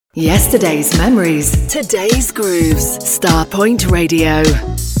Yesterday's memories, today's grooves. Starpoint Radio.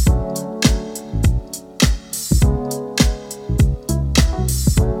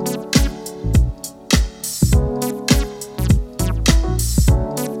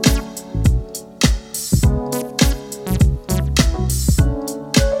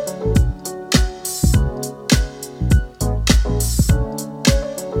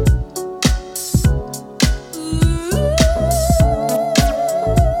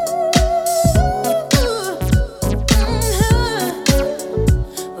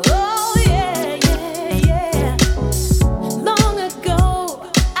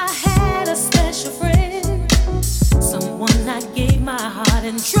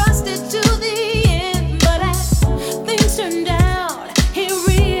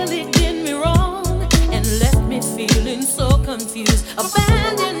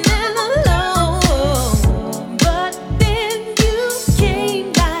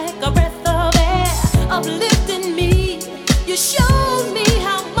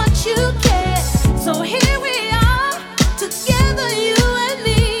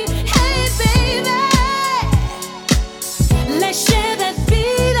 Let's share that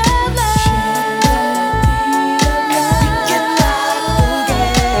beat of love.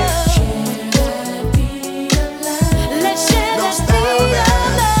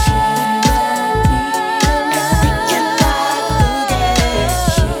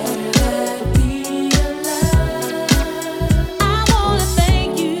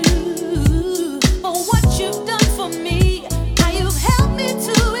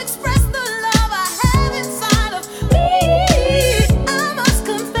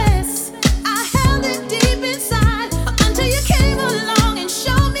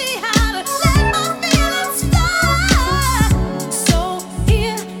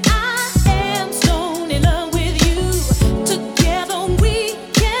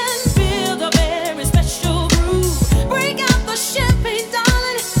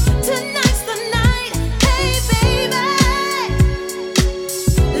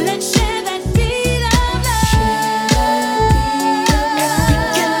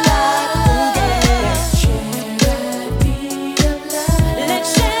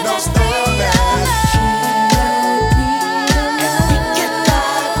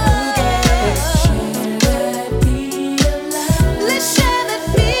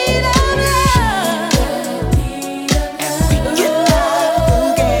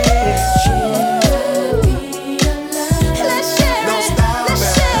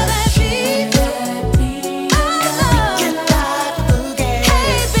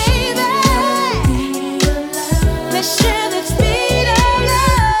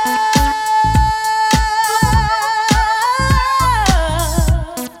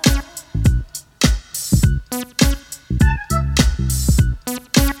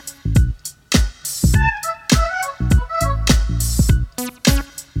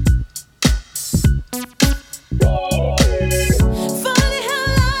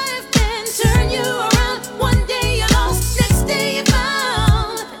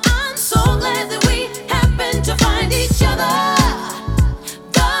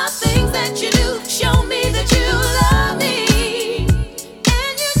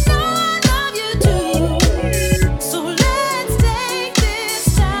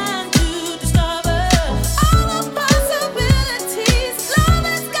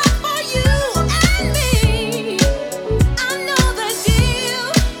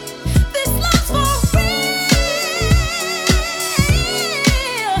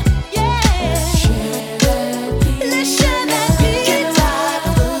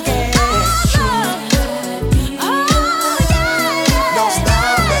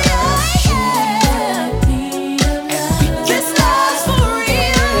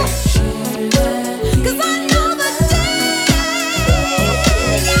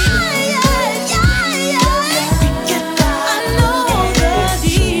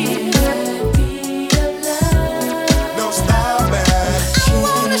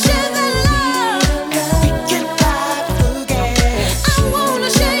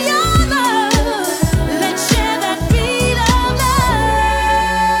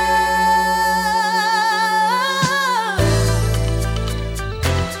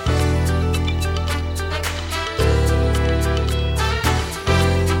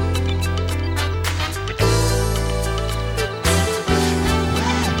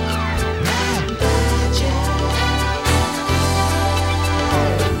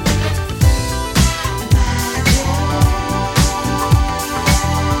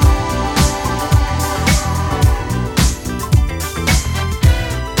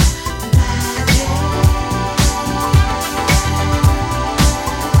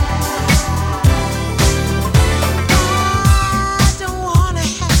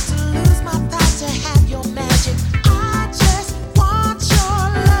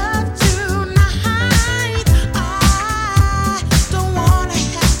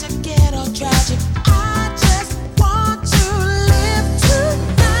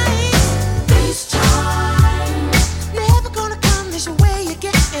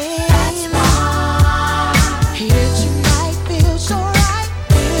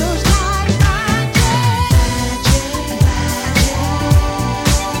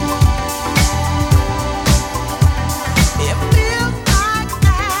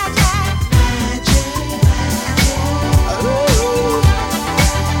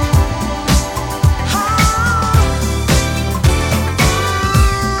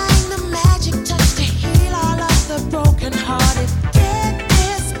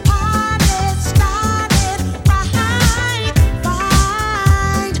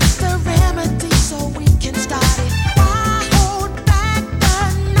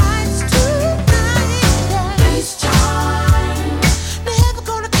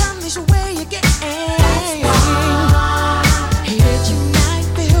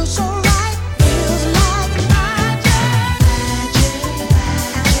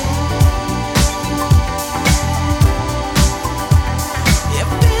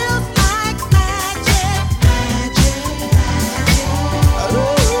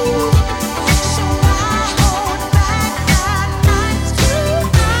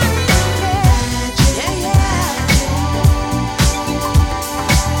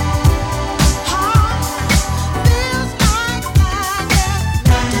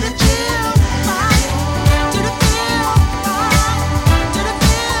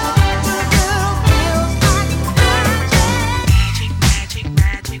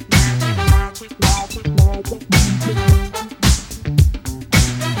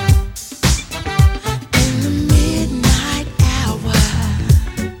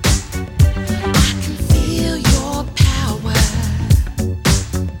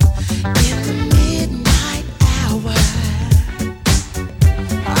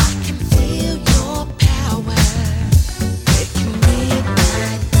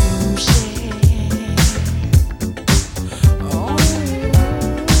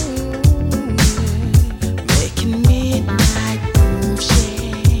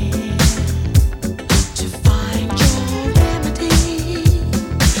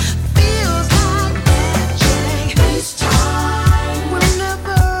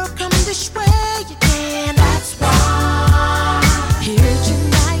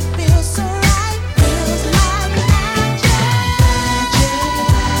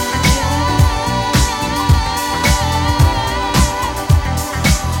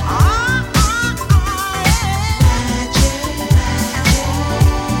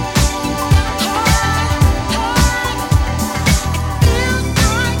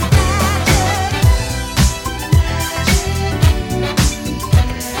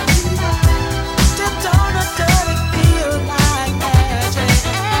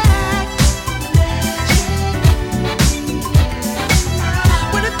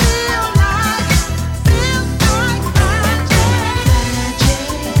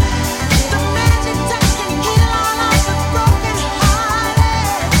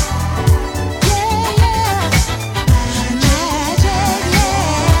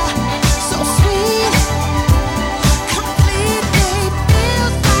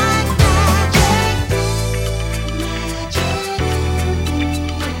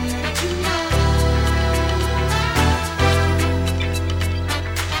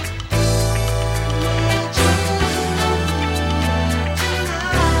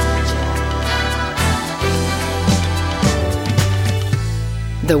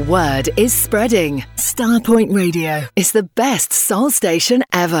 word is spreading. Starpoint Radio is the best soul station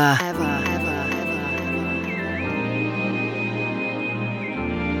ever.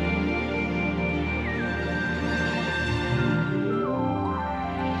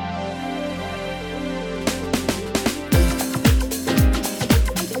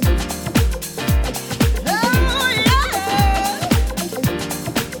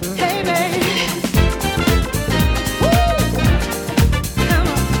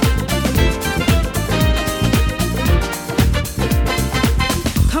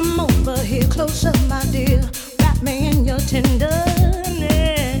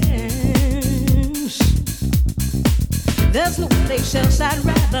 There's no place else I'd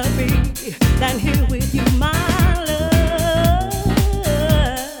rather be than here with you, my love.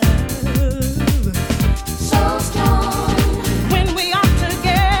 So strong when we are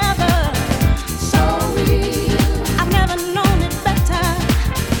together, so real. I've never known it better.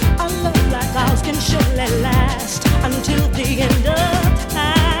 A love like ours can surely last until the end of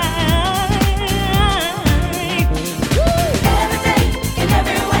time. Every day, in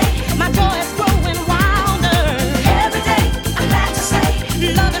every way, my joy is growing wilder. Every day, I'm glad to say,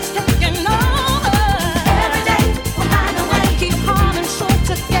 love is taking over. Every day, we'll find a way, keep heart and soul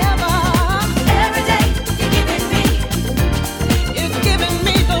together. Every day, you're giving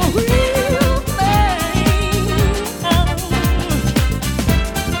me the real thing.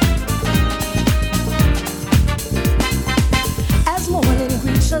 As morning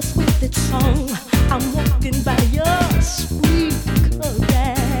greets us with its song, I'm walking by your sweet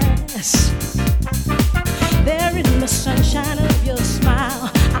caress. There in the sunshine of your smile,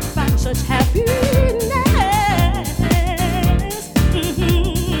 I find such happiness.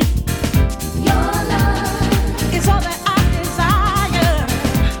 Your love is all that I desire.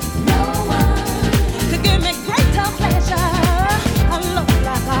 No one could give me greater pleasure. A love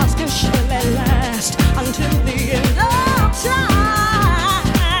like ours can surely last until the end of time.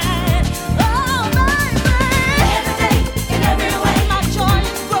 Oh, baby. Every day, in every way, my joy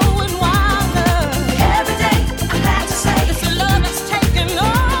is growing wilder. Every day, I'm glad to say, this love is taking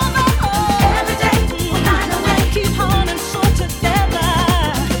over. Every day, we'll find a way, keep heart and soul together.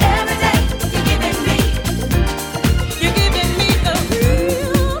 Every day, you're giving me the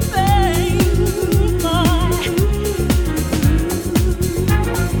real thing,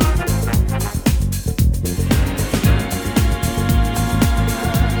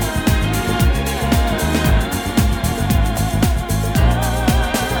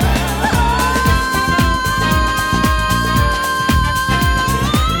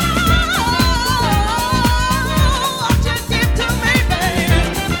 what you give to me, baby.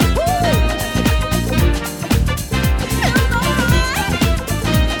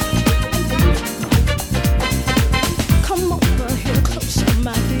 Come over here closer,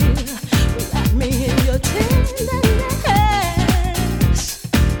 my dear. Wrap me in your tenderness.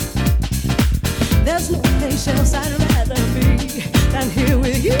 There's no place else I'd rather be than here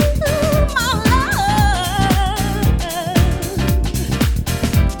with you, my love.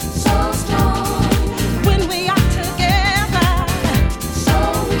 So strong when we are together, so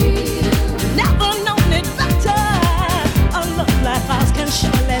real. Never known it better. A love like ours can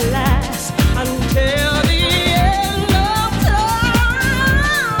surely last until the end of time.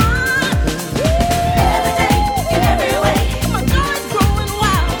 Every day, in every way, my joy is growing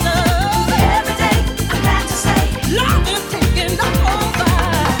wilder. Every day, I'm glad to say, love is taking over.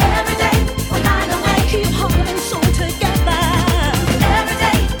 Every day, we'll find a way, keep heart and soul together. Every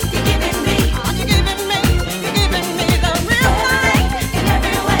day, you're giving me the real thing. In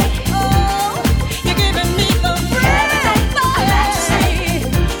every way, oh, you're giving me the real thing. I'm glad to say,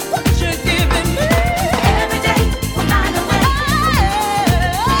 what you're giving me. Every day, we'll find a way.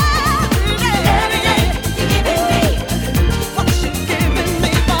 Every day, you're giving me what you're giving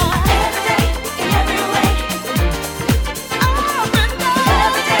me, boy. Every day, in every way.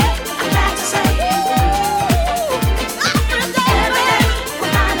 Every day, I'm glad to say, every day,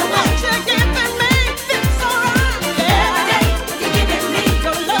 we'll find a way. What you're giving me, it's alright. Every day, you're giving me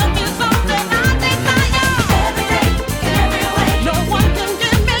your love is all that I desire. Every day, in every way, no one can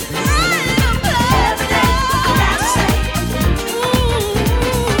give me greater pleasure. Every day, I'm glad to say,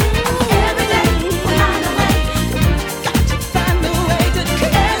 every day, we'll find a way. Got to find a way to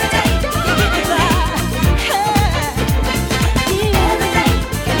keep every day, you're giving me. Every day,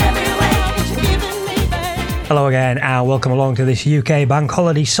 in every way, what you're giving me, babe. Hello again and welcome along to this UK Bank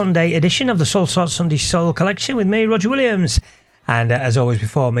Holiday Sunday edition of the Soulsorts Sunday Soul Collection with me, Roger Williams. And as always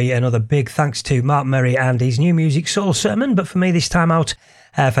before me, another big thanks to Mark Merry and his new music Soul Sermon. But for me this time out,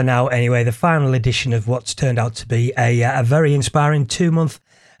 for now anyway, the final edition of what's turned out to be a very inspiring 2-month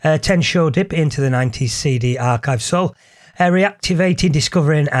a 10-show dip into the 90s CD archive soul, reactivating,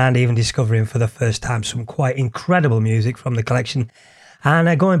 discovering and even discovering for the first time some quite incredible music from the collection.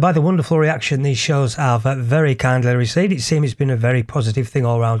 And going by the wonderful reaction these shows have very kindly received, it seems it's been a very positive thing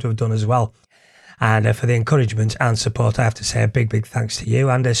all round to have done as well. And for the encouragement and support, I have to say a big thanks to you,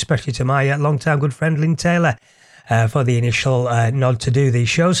 and especially to my long-time good friend Lynn Taylor for the initial nod to do these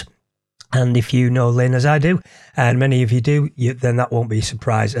shows. And if you know Lynn as I do, and many of you do, then that won't be a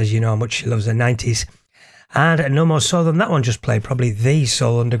surprise, as you know how much she loves the 90s. And no more so than that one just played probably the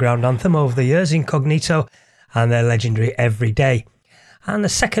soul underground anthem over the years, Incognito, and their legendary Every Day. And the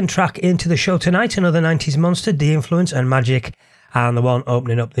second track into the show tonight, another 90s monster, De-Influence and Magic, and the one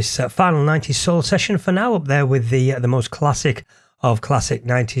opening up this final 90s soul session for now, up there with the most classic of classic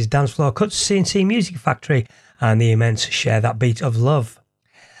 90s dance floor cuts, C&C Music Factory, and the immense Share That Beat of Love.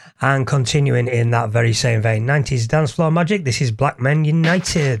 And continuing in that very same vein, 90s dance floor magic, this is Black Men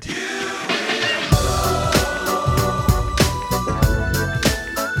United.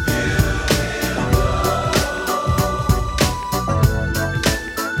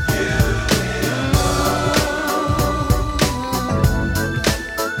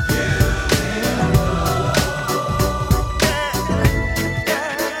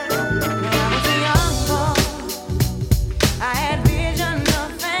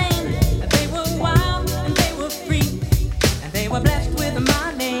 They were blessed with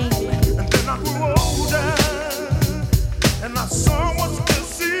my name.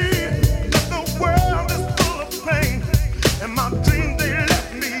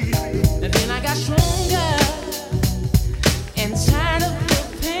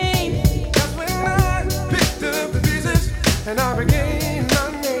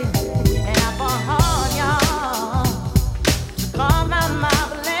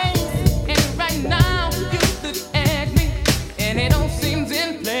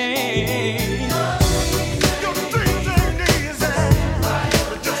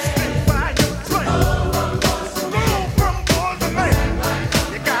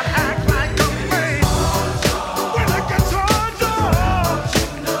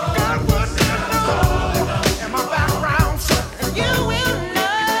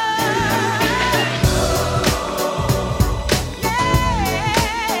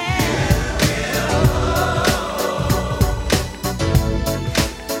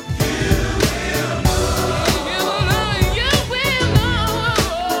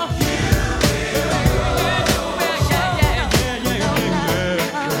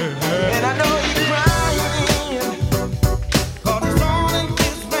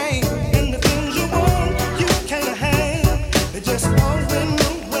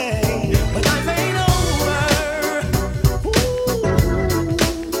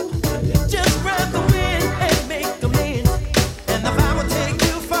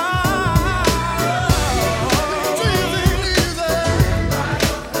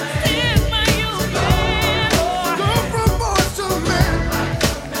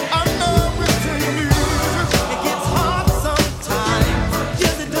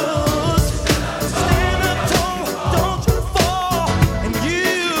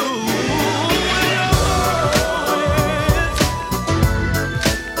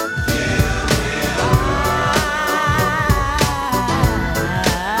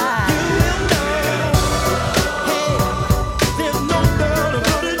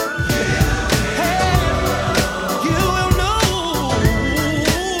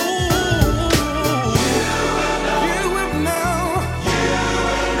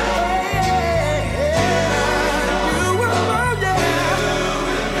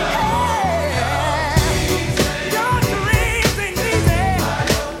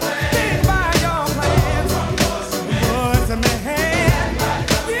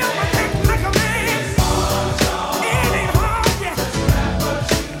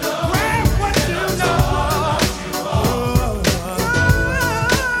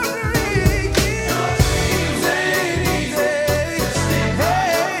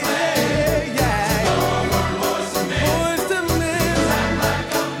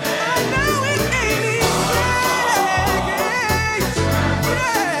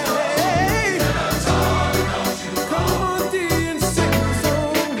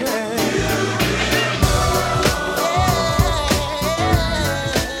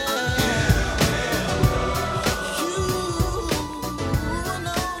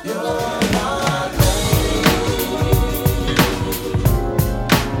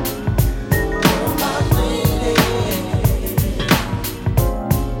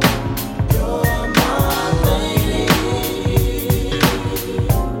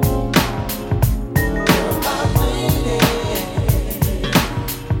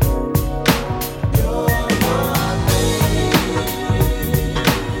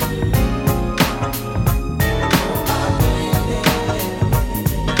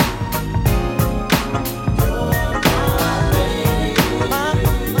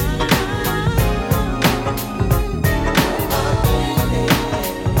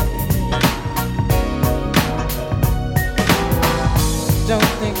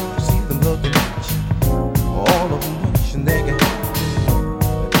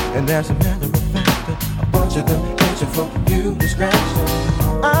 And as a matter of fact, a bunch of them itching for you to scratch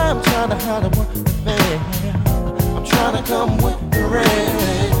them. I'm trying to hide what the man. I'm trying to come with the rain.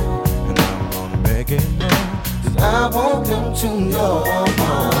 And I'm gonna make it known, 'cause I want them to know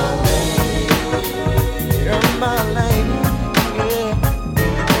you're my lady. Yeah.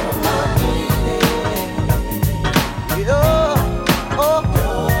 You're my lady. You're, oh,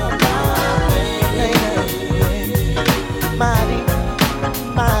 you're my lady. Mighty,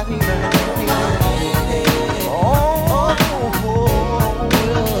 mighty, mighty. Oh, oh, oh,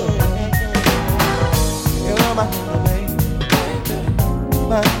 you're my lady.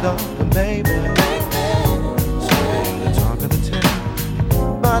 My darling baby. Talk of the town.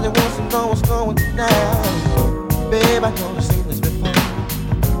 Nobody wants to know what's going down. Babe, I know you've seen this before.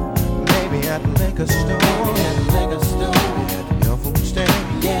 Maybe at the liquor store. At the liquor store. At the your food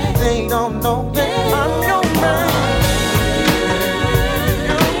stand. Yeah. They don't know that I'm your man.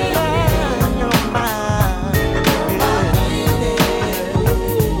 You're mine.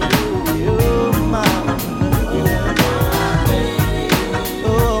 You're mine.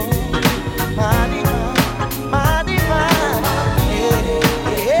 Oh, mighty, mighty, mighty.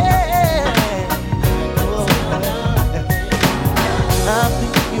 Yeah. I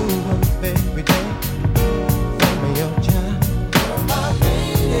pick you up every day. Tell me your child.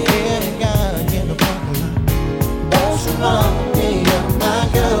 Every guy in the parking lot wants to love me, you're my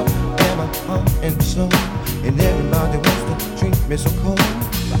girl, and my heart and soul. And everybody wants to treat me so cold.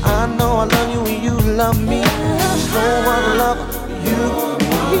 But I know I love you and you love me. There's no one love you.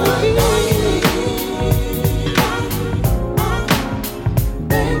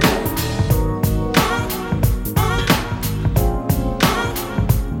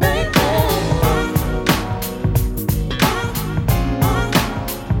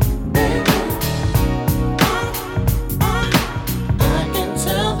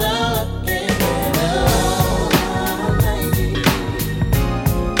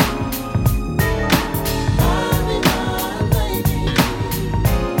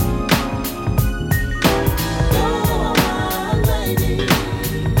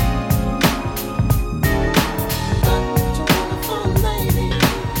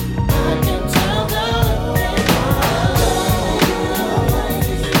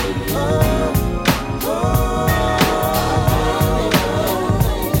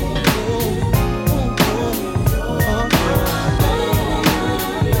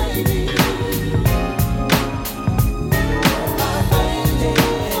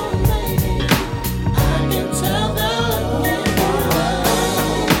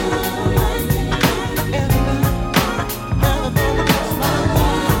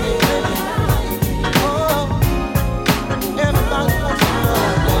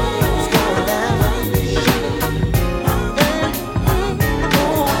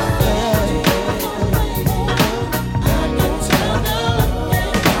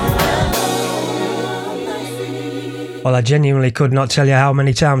 Well, I genuinely could not tell you how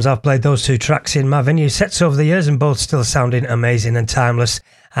many times I've played those two tracks in my venue sets over the years, and both still sounding amazing and timeless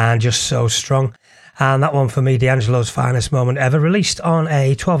and just so strong. And that one for me, D'Angelo's finest moment ever, released on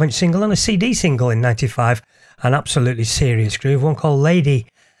a 12-inch single and a CD single in 95, an absolutely serious groove, one called Lady.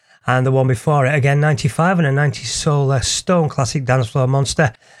 And the one before it, again, 95, and a 90s soul stone classic dance floor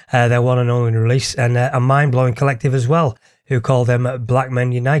monster, their one and only release, and a mind-blowing collective as well, who call them Black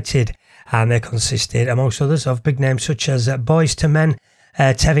Men United. And they consisted, amongst others, of big names such as Boys to Men,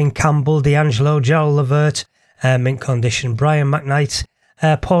 Tevin Campbell, D'Angelo, Gerald Levert, Mint Condition, Brian McKnight,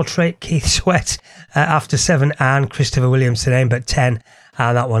 Portrait, Keith Sweat, After 7, and Christopher Williams, to name but 10.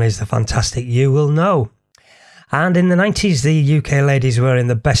 And that one is the fantastic You Will Know. And in the 90s, the UK ladies were in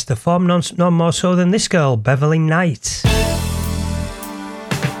the best of form, none more so than this girl, Beverly Knight.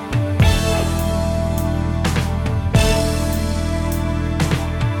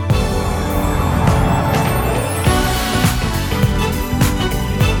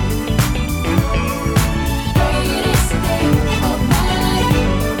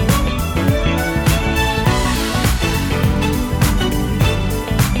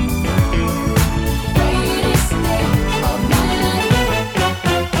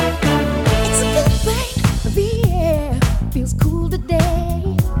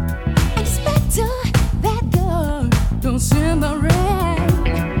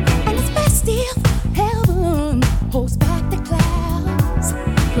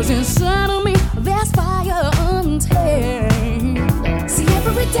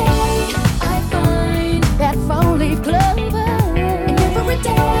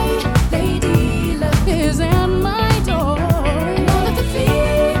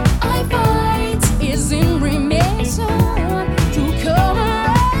 Is in remission to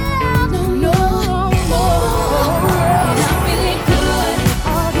cover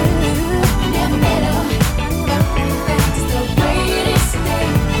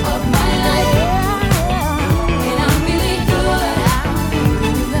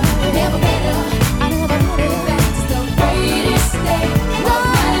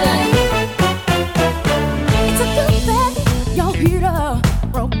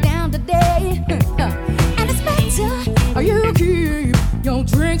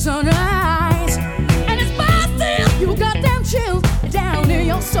sunrise. And it's positive, you got them chills down in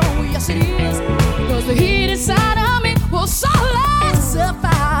your soul, yes it is. Cause the heat inside of me will so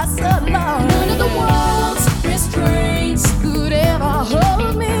suffice so long. None of the world's restraints could ever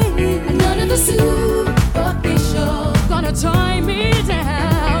hold me. And none of the superficial gonna tie me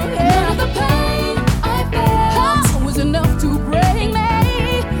down. None of the pain I felt was enough to break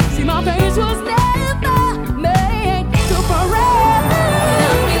me. See, my face was never made to forever.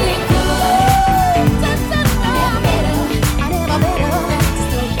 I'm feeling good. Never better. I never better. It's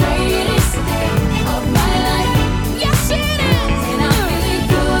the greatest day of my life. Yes, it is. And I'm feeling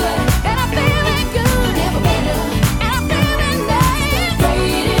good. And I'm feeling good. Never better. And I'm feeling nice. It's the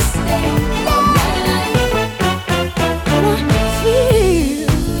greatest day of my life. And I feel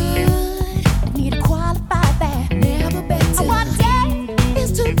I need to qualify that. Never better. What day is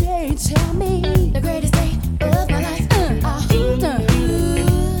today? Tell me the greatest day of my life. Never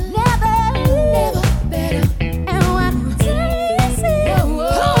better. And what day is it?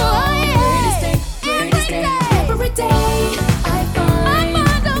 Greatest day. Every day I find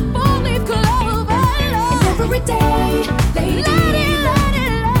a four-leaf clover. Every day lady luck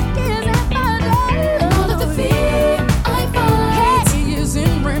is at my door. And all of the fear I find is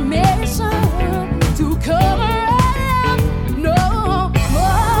in remission to cover up no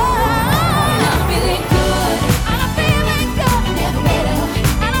more. And I'm feeling good. And I'm feeling good. Never better.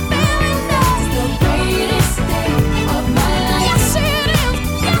 And I'm feeling nice. It's the greatest day of my life. Yes, it is.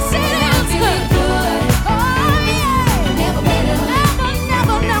 Yes, it is. And I'm feeling good. Oh, yeah. Never better. Never,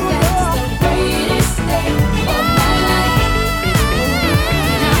 never, never. It's the greatest day of my life.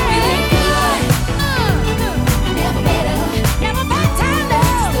 And I'm feeling good. Never better. Never better.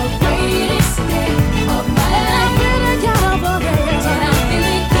 It's the greatest day of my life. And I'm feeling kind of amazing. And I'm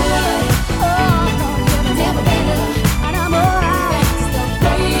feeling good. Oh, never better. And I'm alright. It's the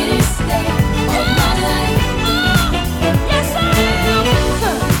greatest day of my life. Yes, I am.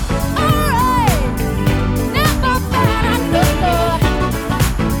 Alright. Never better. No, Lord.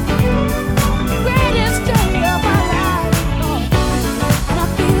 Greatest day of my life. And I'm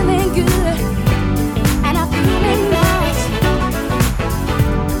feeling good. And I'm feeling nice.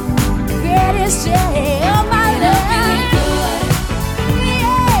 Greatest day of my life.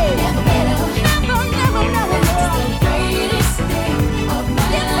 Yeah. Never better. Never, never, never. It's the greatest day of my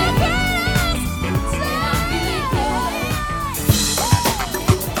life. It's the greatest.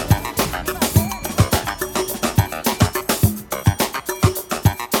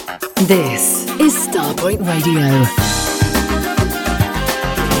 This is Starpoint Radio.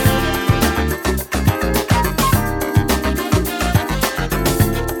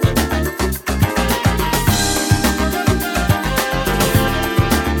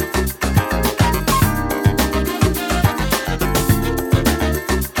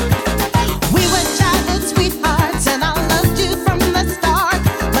 We were childhood sweethearts, and I loved you from the start.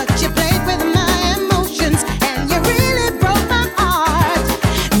 But you played with my emotions, and you really broke my heart.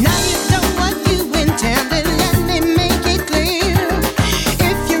 Now you know what you intended, let me make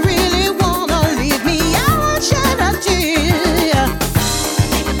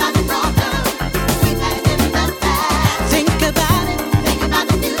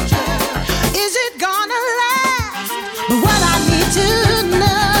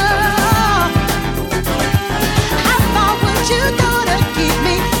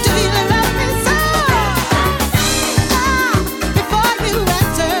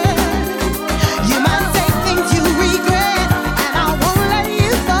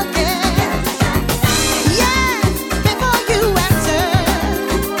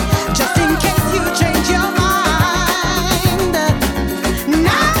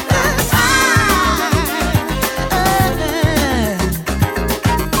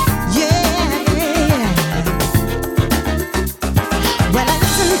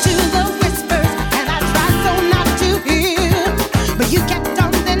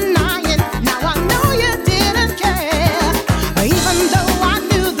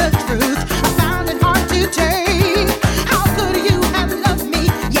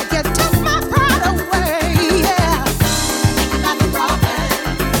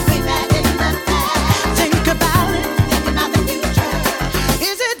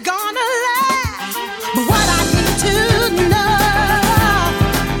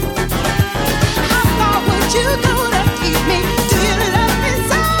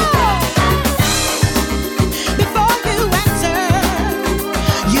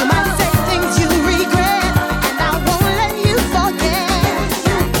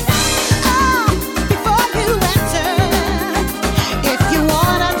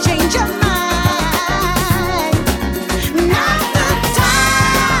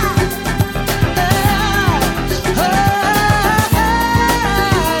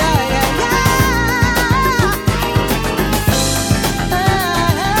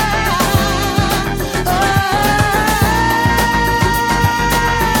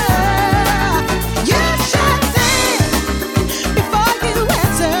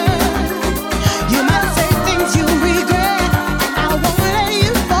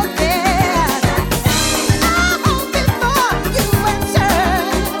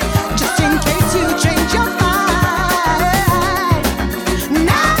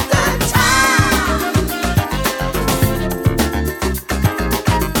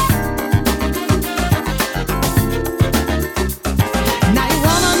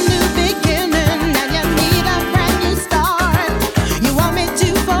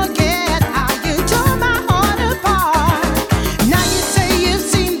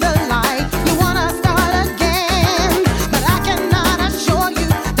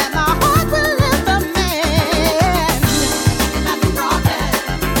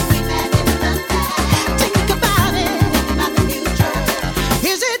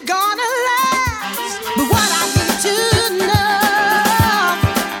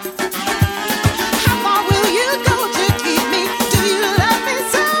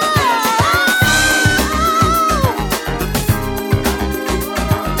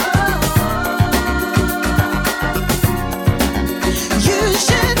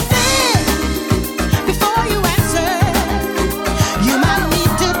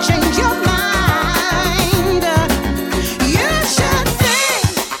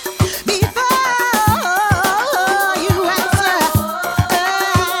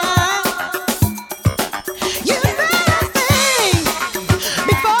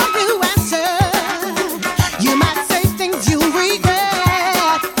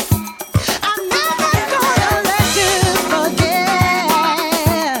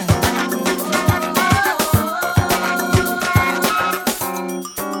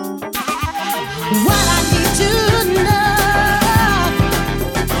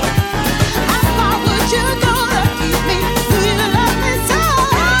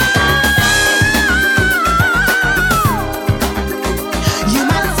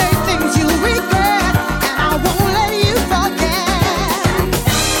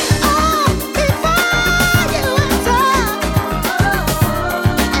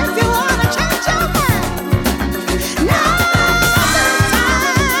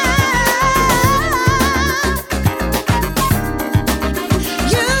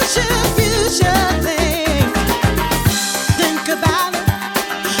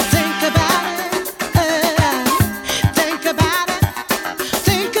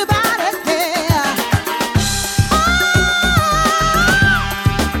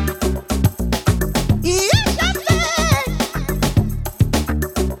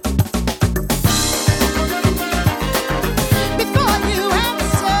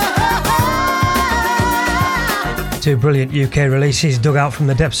Two brilliant UK releases dug out from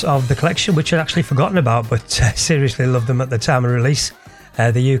the depths of the collection, which I'd actually forgotten about, but seriously loved them at the time of release.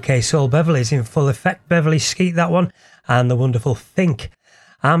 The UK Soul Beverleys in full effect. Beverly Skeet, that one, and the wonderful Think.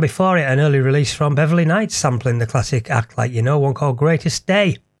 And before it, an early release from Beverly Knight, sampling the classic Act Like You Know, one called Greatest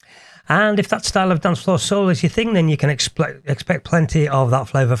Day. And if that style of dance floor soul is your thing, then you can expect plenty of that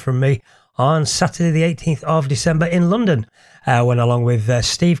flavour from me on Saturday the 18th of December in London, when along with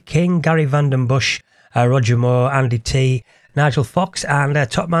Steve King, Gary Vandenbush, Roger Moore, Andy T, Nigel Fox and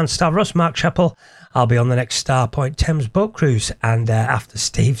top man Stavros Mark Chappell, I'll be on the next Starpoint Thames boat cruise. And after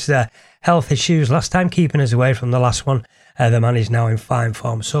Steve's health issues last time keeping us away from the last one, the man is now in fine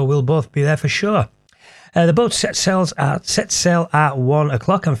form, so we'll both be there for sure. The boat sets sail at 1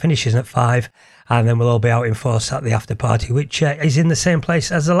 o'clock and finishes at 5, and then we'll all be out in force at the after party, which is in the same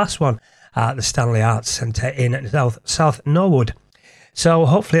place as the last one at the Stanley Arts Centre in South Norwood. So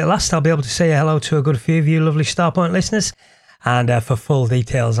hopefully at last I'll be able to say hello to a good few of you lovely Starpoint listeners. And for full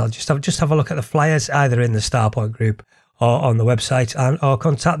details, I'll just have a look at the flyers either in the Starpoint group or on the website, or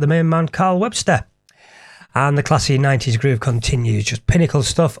contact the main man Carl Webster. And the classy 90s groove continues, just pinnacle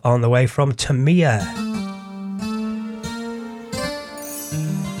stuff on the way from Tamia.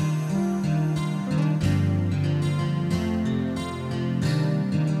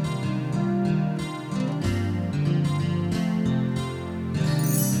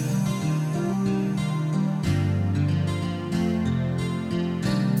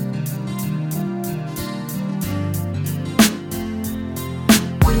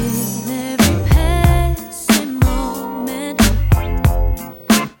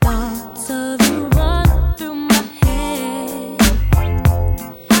 Thoughts of you run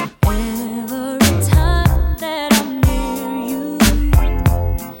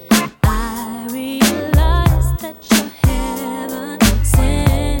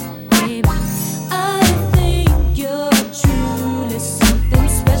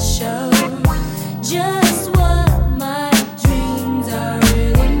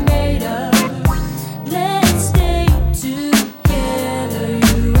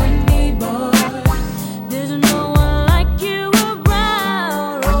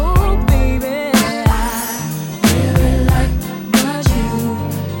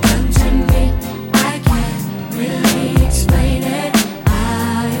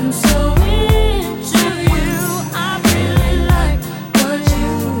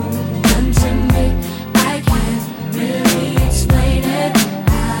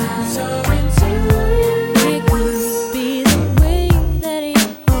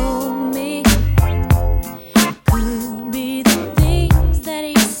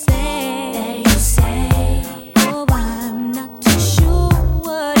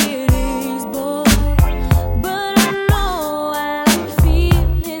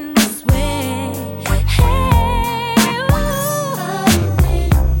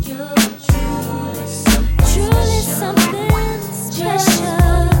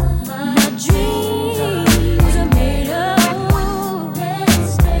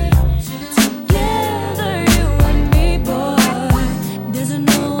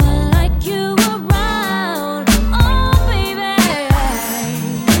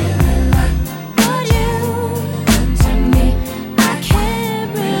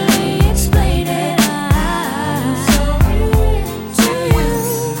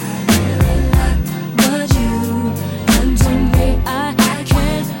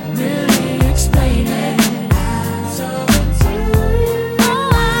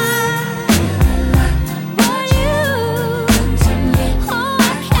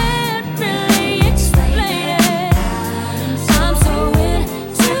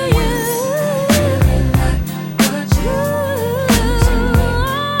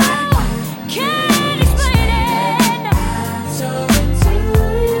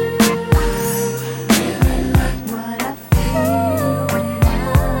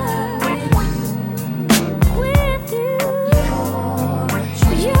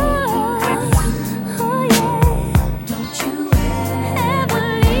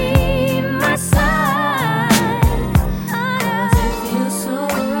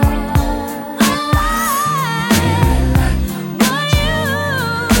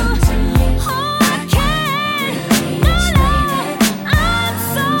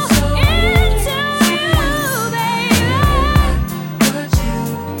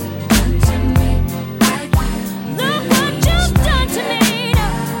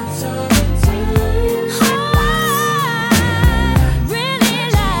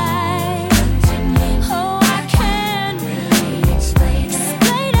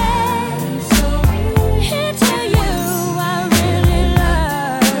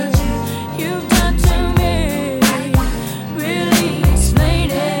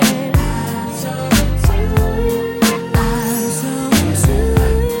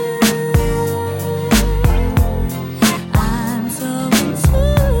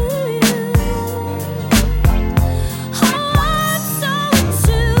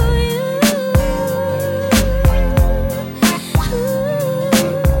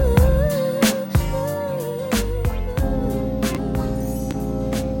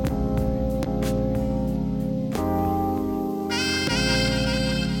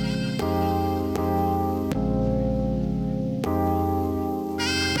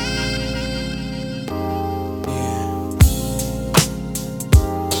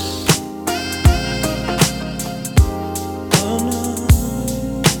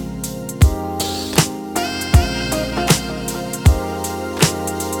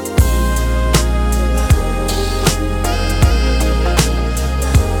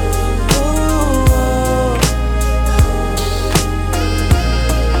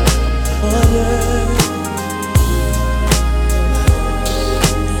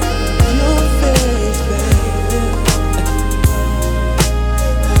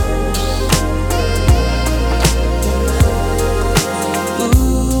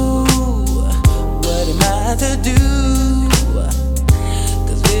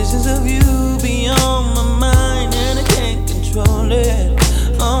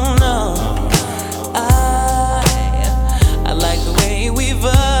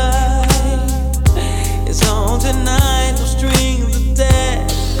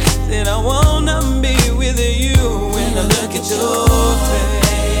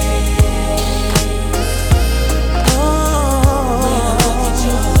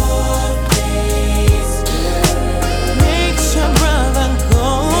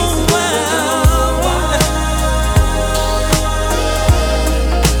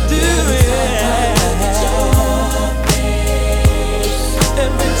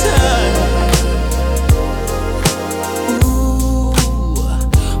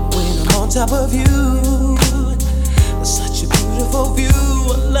top of you. Such a beautiful view.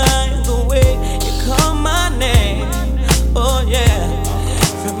 I like the way you call my name. Oh yeah,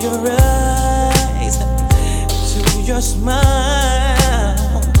 from your eyes to your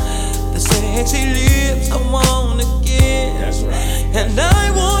smile, the sexy lips I wanna kiss. That's right. And I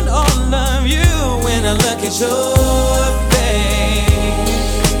want all of you when I look at your face.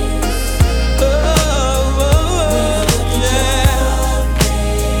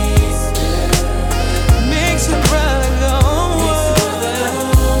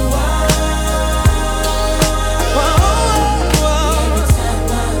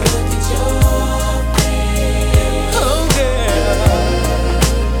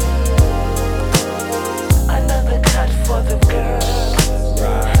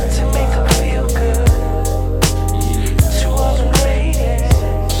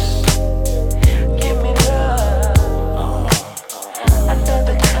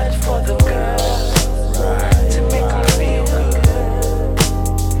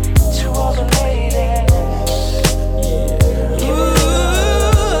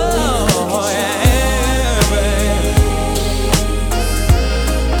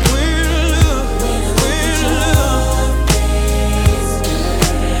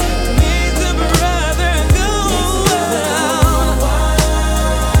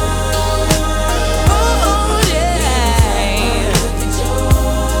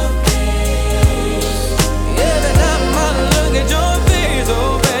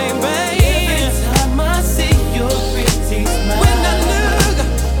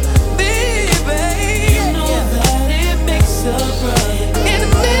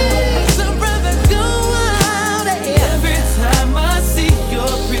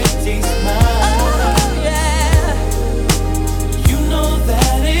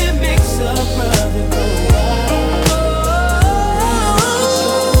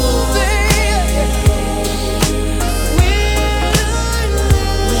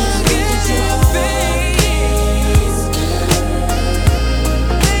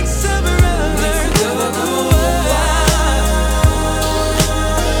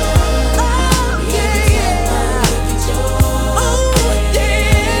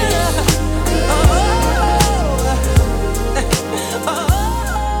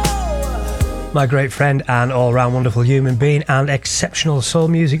 My great friend and all-round wonderful human being and exceptional soul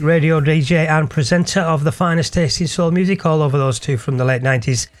music radio DJ and presenter of the finest tasting soul music, all over those two from the late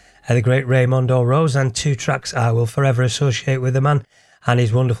 90s, the great Raymondo Rose, and two tracks I will forever associate with the man and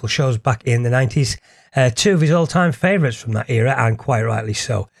his wonderful shows back in the 90s. Two of his all-time favourites from that era, and quite rightly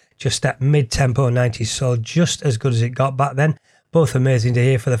so. Just that mid-tempo 90s soul, just as good as it got back then. Both amazing to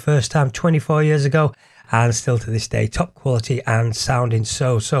hear for the first time 24 years ago, and still to this day top quality and sounding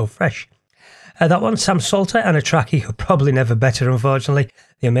so fresh. That one, Sam Salter, and a track he could probably never better, unfortunately,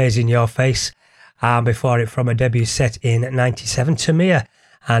 The Amazing Your Face. And before it, from a debut set in 97, Tamia.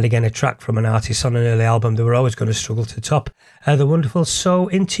 And again, a track from an artist on an early album that were always going to struggle to top, the wonderful So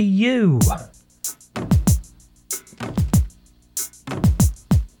Into You.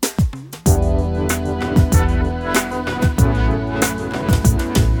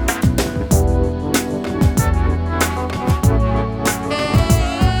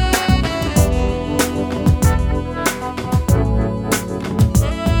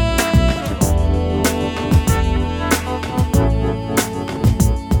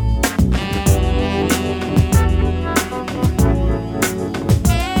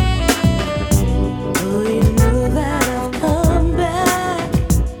 Oh, you know that I've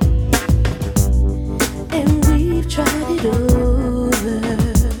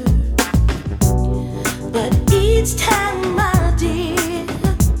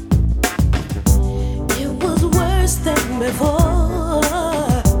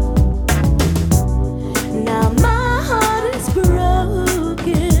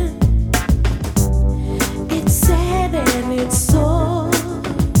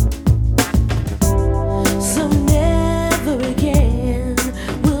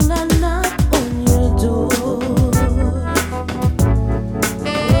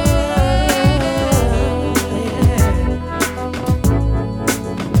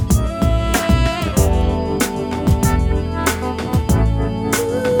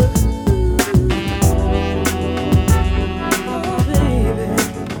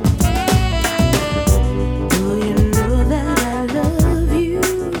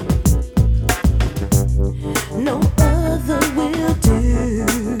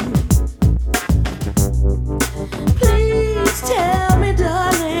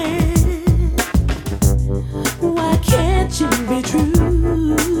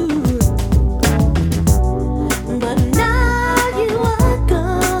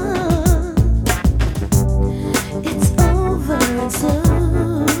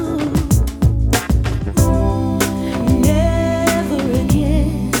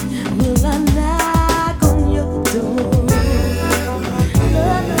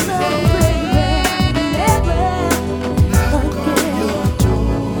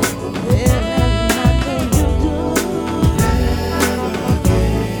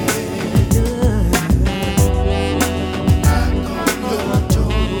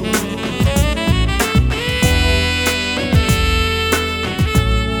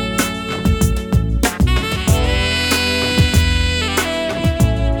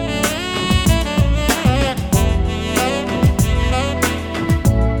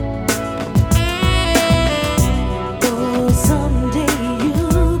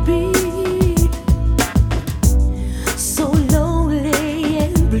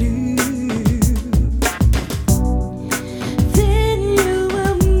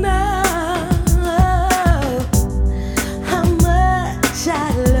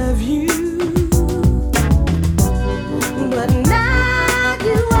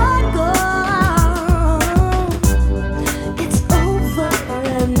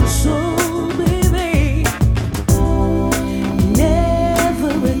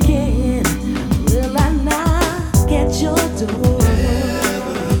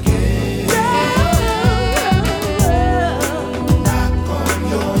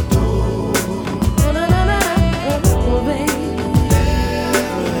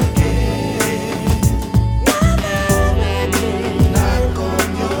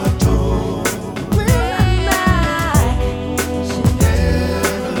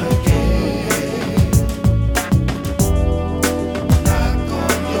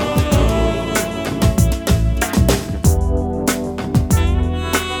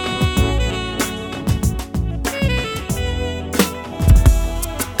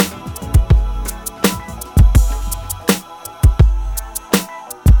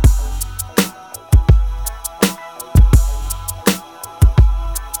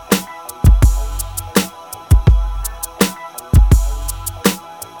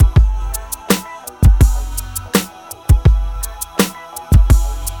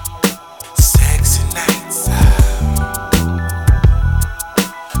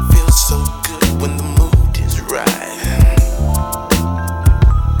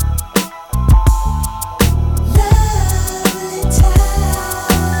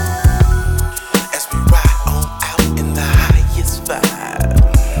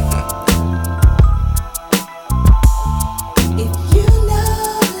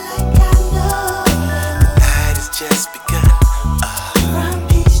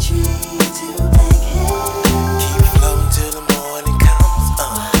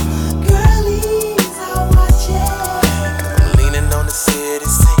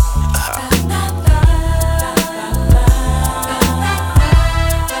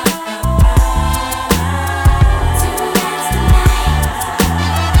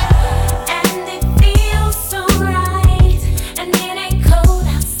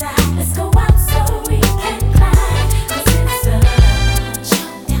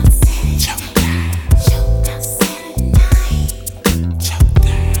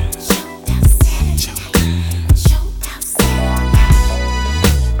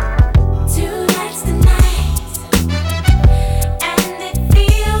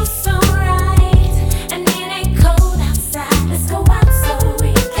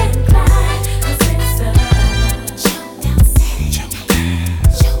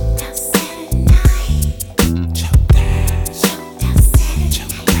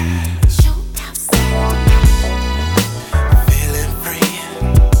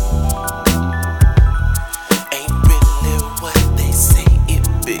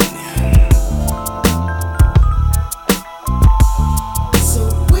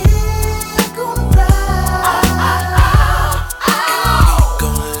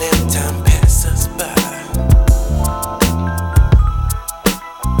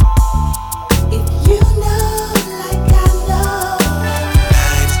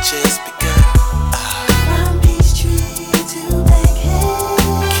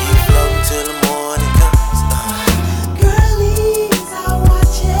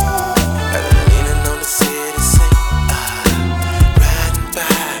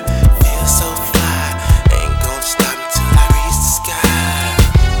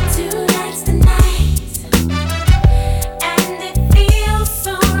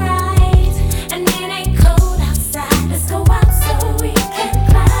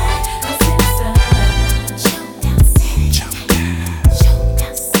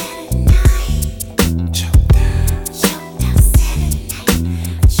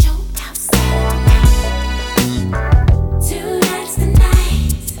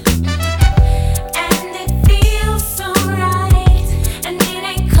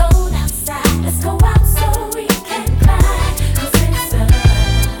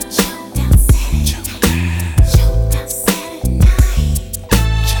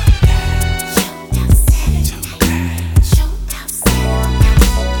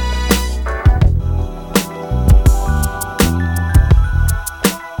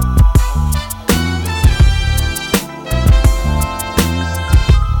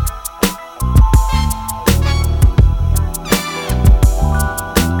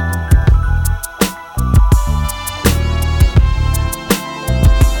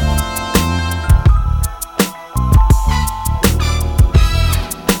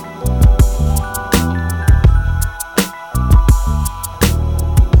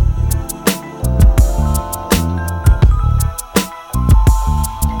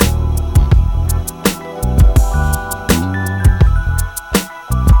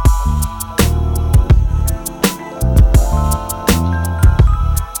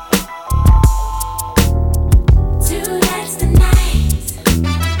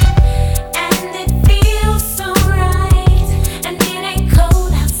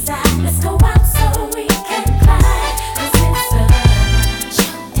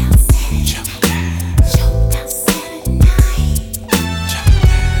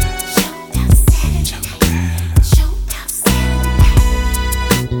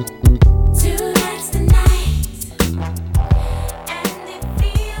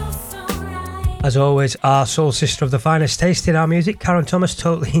As always, our soul sister of the finest taste in our music, Karen Thomas,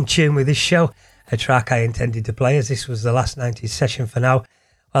 totally in tune with this show. A track I intended to play as this was the last 90s session for now.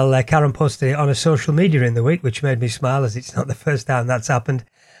 Well, Karen posted it on a social media in the week, which made me smile as it's not the first time that's happened.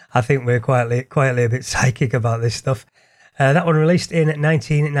 I think we're quietly a bit psychic about this stuff. That one released in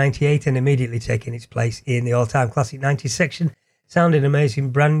 1998 and immediately taking its place in the all-time classic 90s section. Sounding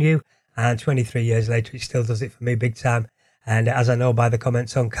amazing, brand new, and 23 years later it still does it for me big time. And as I know by the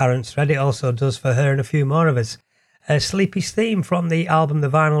comments on Karen's thread, it also does for her and a few more of us. Sleepy's theme from the album The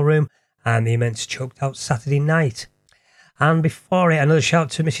Vinyl Room and the immense Choked Out Saturday Night. And before it, another shout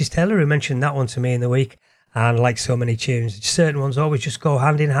to Mrs. Taylor who mentioned that one to me in the week. And like so many tunes, certain ones always just go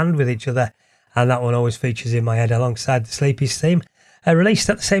hand in hand with each other. And that one always features in my head alongside the Sleepy's theme. Released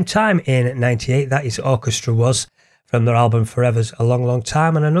at the same time in 98, that is Orchestra Was, from their album Forever's A Long, Long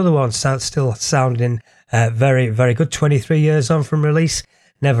Time. And another one still sounding very, very good, 23 years on from release,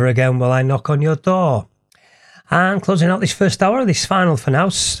 Never Again Will I Knock on Your Door. And closing out this first hour, this final for now,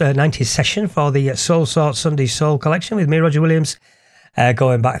 90s session for the Soulsorts Sunday Soul collection with me, Roger Williams,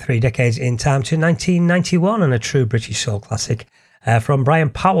 going back 3 decades in time to 1991 and a true British soul classic from Brian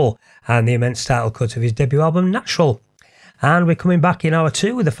Powell and the immense title cut of his debut album, Natural. And we're coming back in hour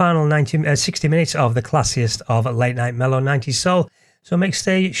 2 with the final 60 minutes of the classiest of late night mellow 90s soul. So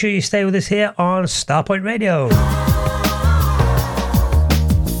sure you stay with us here on Starpoint Radio.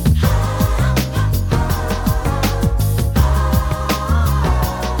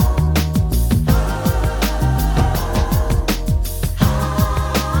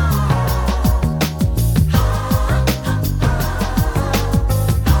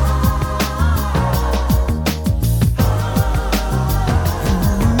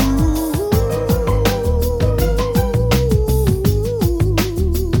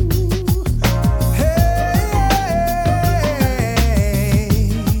 Hey,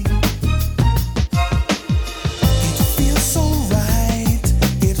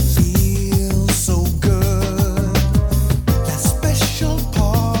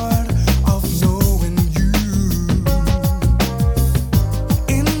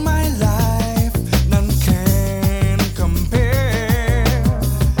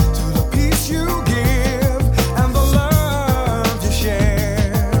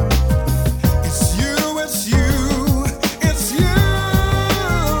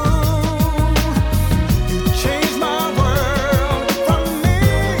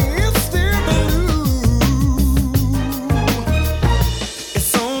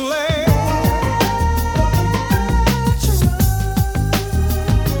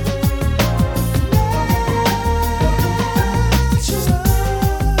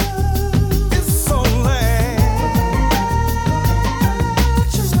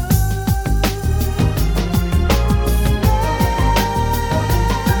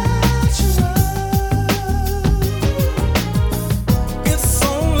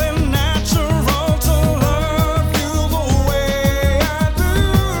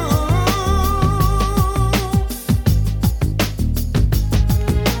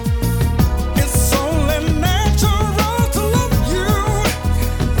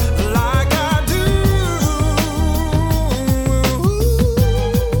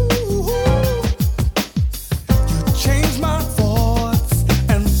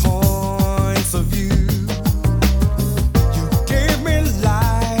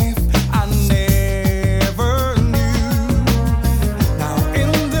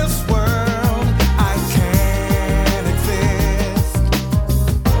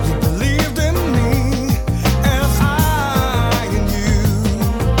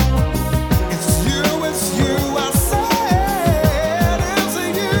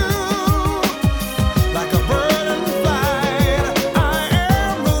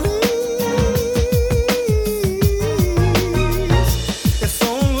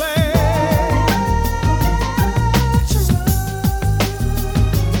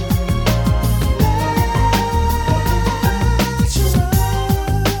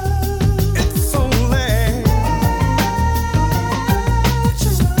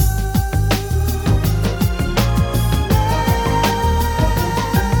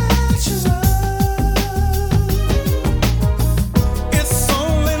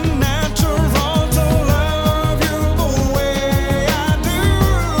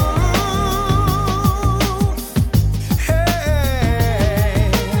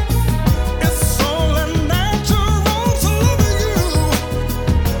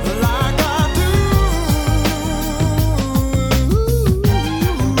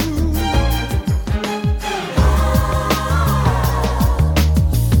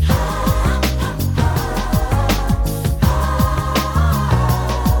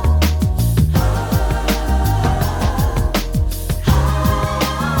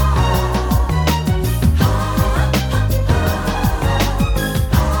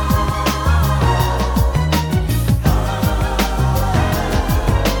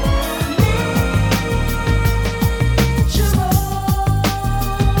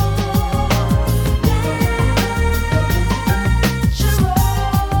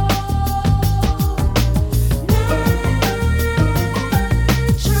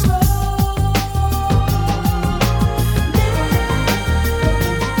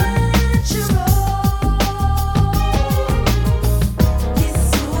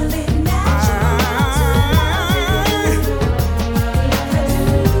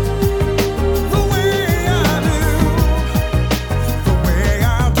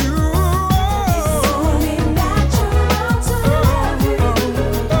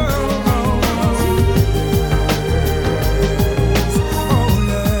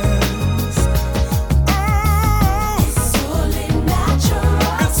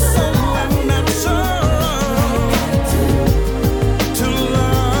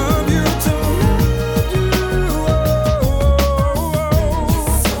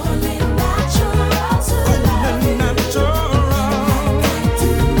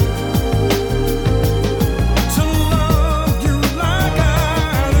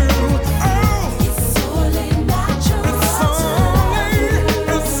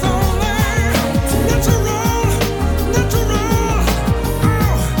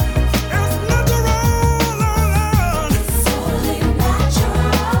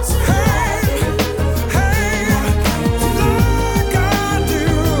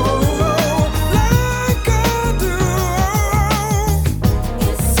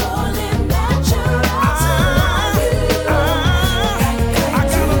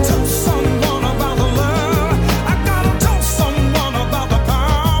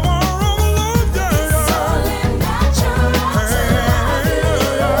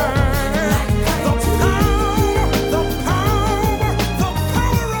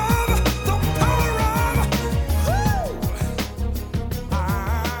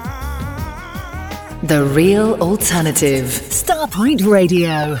 The real alternative. Starpoint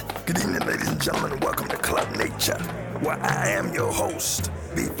Radio. Good evening, ladies and gentlemen, and welcome to Club Nature, where I am your host,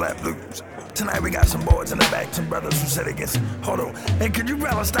 B-Flat Blues. Tonight we got some boys in the back, some brothers who said against. Hold on. Hey, could you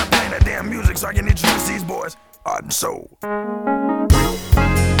rather stop playing that damn music so I can introduce these boys? Art and Soul.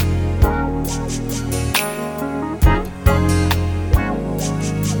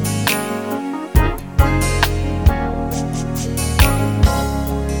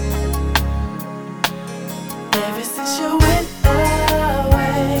 Ever since you went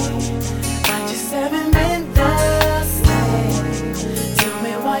away, I just haven't been the same. Tell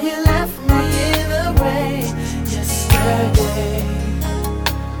me why you left me in the rain yesterday.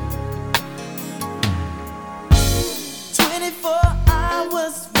 24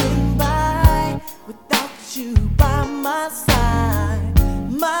 hours went by without you by my side.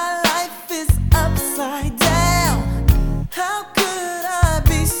 My life is upside down. How could I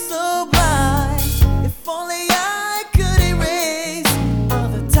be so blind? If only I could erase all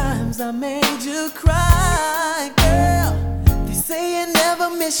the times I made you cry, girl. They say you never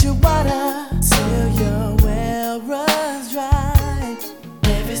miss your water till your well runs dry.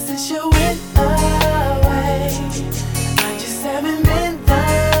 Ever since you went away, I just haven't been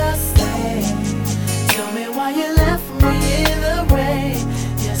the same. Tell me why you left me in the rain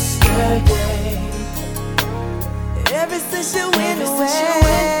yesterday. Ever since you went away,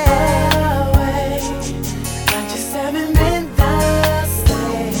 I just haven't been the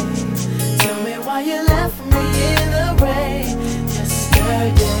same. Tell me why you left me in the rain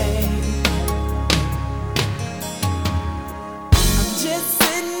yesterday. I'm just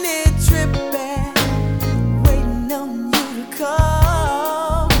sitting here tripping, waiting on you to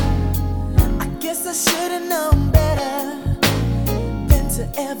call. I guess I should've known better than to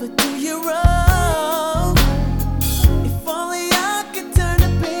ever do you wrong. If only I could turn the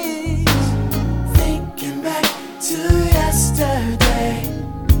page, thinking back to yesterday.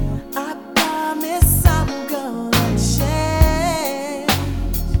 I promise I'm gonna change.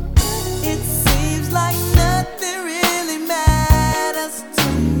 It seems like nothing really matters to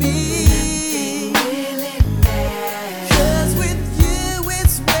me. Cause with you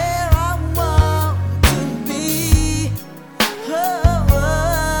it's where I want to be.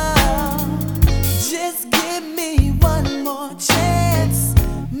 Just give me one more chance.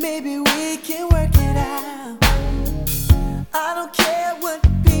 Maybe we can work it out. I don't care what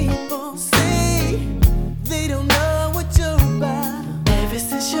people say. They don't know what you're about. Ever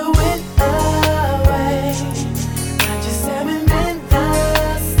since you went away, I just haven't been the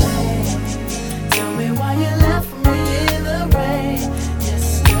same. Tell me why you left me in the rain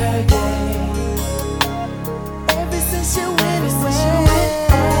yesterday. Ever since you went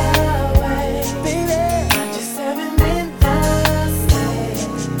away, baby, I just haven't been the same.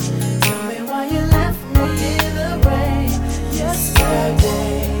 Tell me why you left me in the rain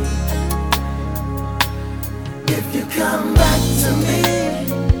yesterday. If you come back to me,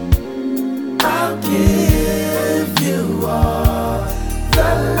 I'll give you all the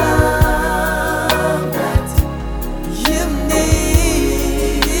love that you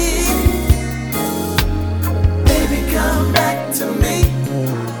need. Baby, come back to me,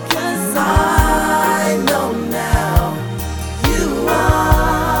 'cause I know now you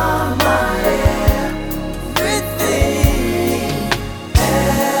are my everything,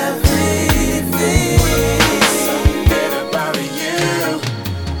 everything. Something about you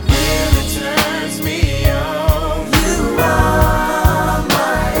really turns me on. You are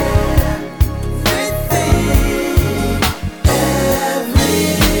my everything,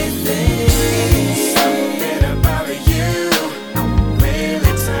 everything. Something about you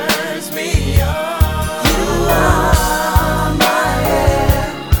really turns me on. You are my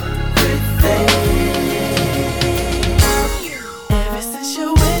everything. Ever since you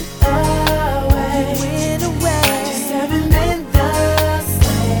went away, I just haven't been the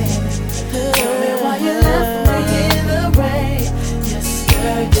same. Tell me why you left me in the rain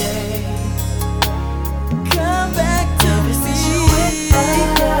yesterday. Come back to me. Ever since you went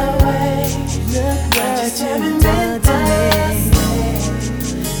away, I just haven't been the same.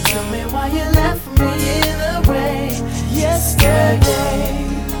 Tell me why you left me in the rain yesterday.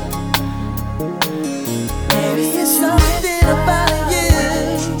 Maybe it's something about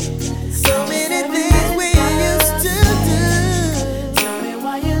you.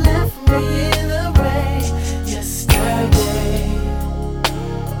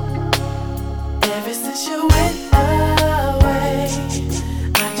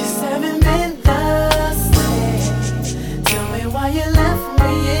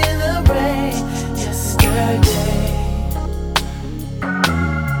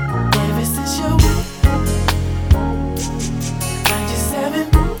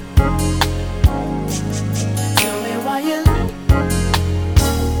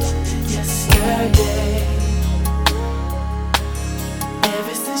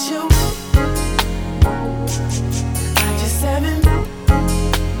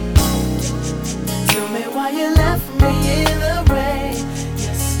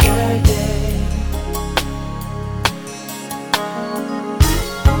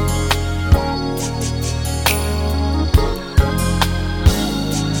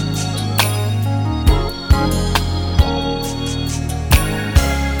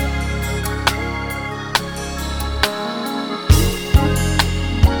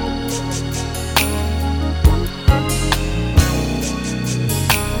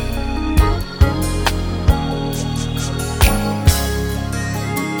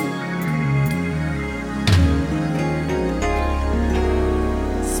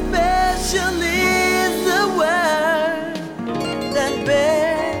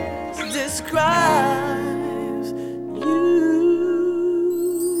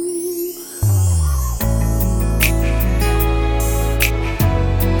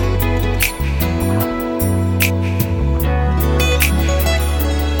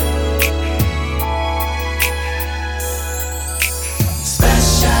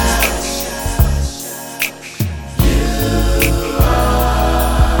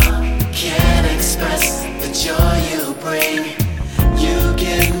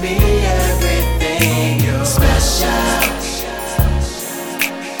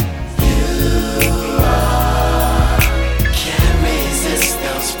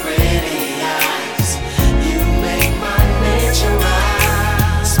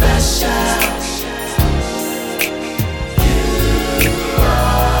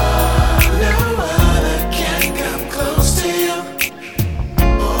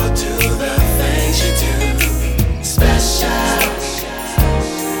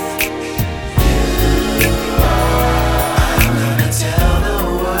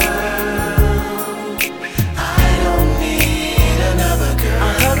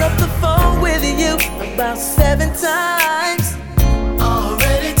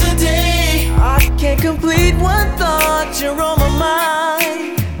 you're on my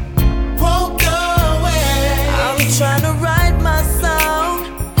mind. Won't go away. I'm trying to write my song,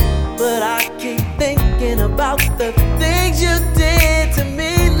 but I keep thinking about the things you did to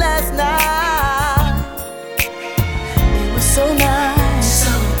me last night. It was so nice.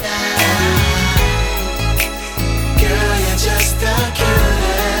 So nice. Girl, you're just the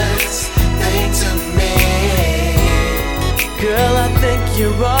cutest thing to me. Girl, I think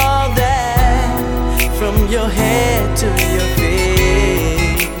you're all that, from your head to your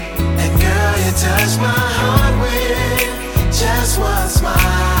feet. And girl, you touch my heart with just one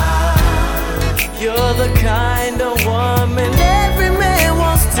smile. You're the kind of woman every man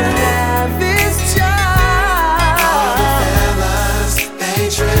wants to have his child. All the fellas, they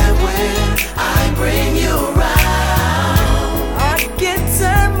trip when I bring you around. I can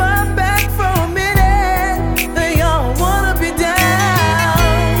turn my back for a minute, they all wanna be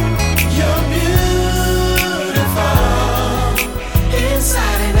down. You're beautiful,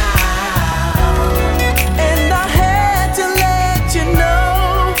 inside and out. And I had to let you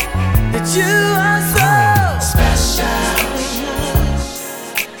know that you are so special.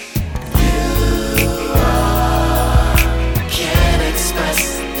 You are, can't express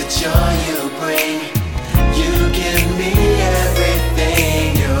the joy you bring. You give me everything.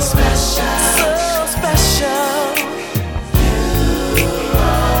 You're special, so special. You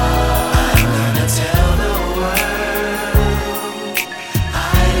are, I'm gonna tell the world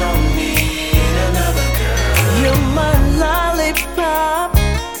I don't need another girl. You're my lollipop,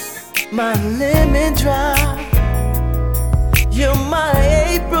 my lemon drop. You're my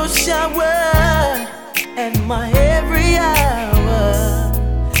April shower and my every hour.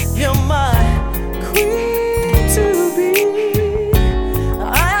 You're my queen to be. I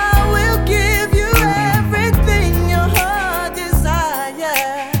will give you everything your heart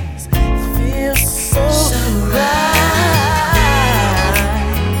desires. It feels so right.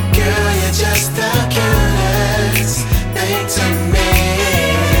 Girl, you're just the cutest thing to me.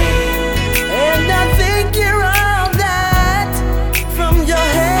 And I think you're all that, from your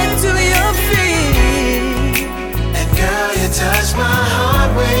head to your feet. And girl, you touch my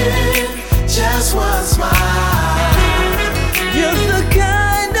heart with just one smile. You're the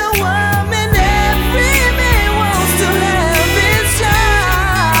kind of woman every man wants to have his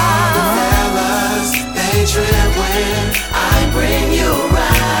child. All the fellas, they trip when I bring you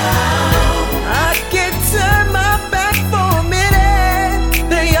around. I can turn my back for a minute,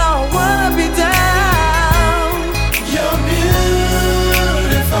 they all wanna be down. You're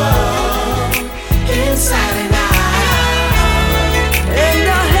beautiful, inside and out. And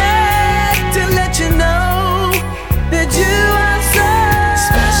I had to let you know that you are so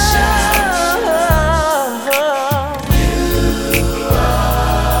special. You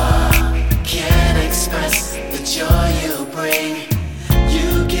are, can't express the joy you bring. You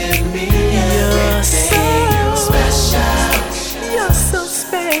give me everything. You're special. You're so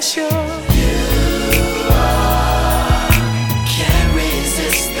special. You are, can't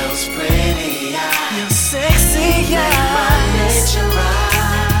resist those pretty eyes. Your sexy eyes. My nature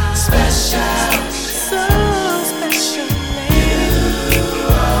right. Special. So special. You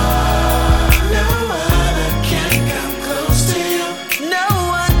are, no other can come close to you. No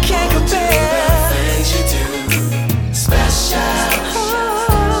one can compare. The things you do, special.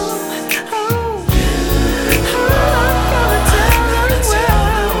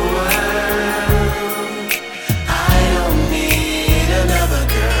 I don't need another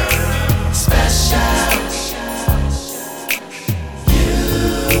girl. Special. You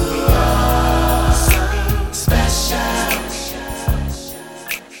are so special.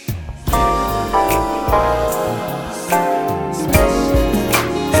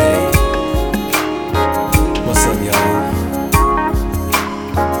 Hey, what's up, y'all?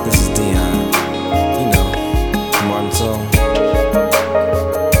 This is Dion, you know, Martin Soul,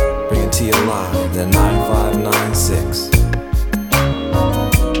 bringing to you live the 9596.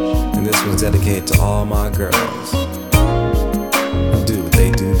 And this one's dedicated to all my girls who do what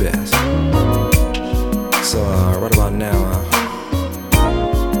they do best. So, right about now,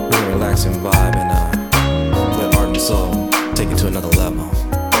 we're gonna relax and vibe and let Art and Soul take it to another level.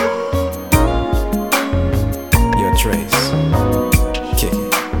 Your Trace, kick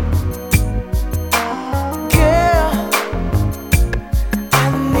it. Girl, I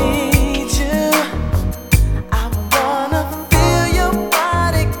need you. I wanna feel your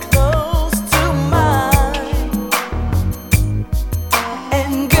body close to mine.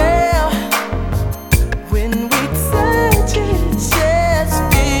 And girl, when we touch it just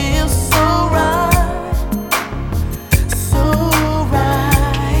feels so right. So right.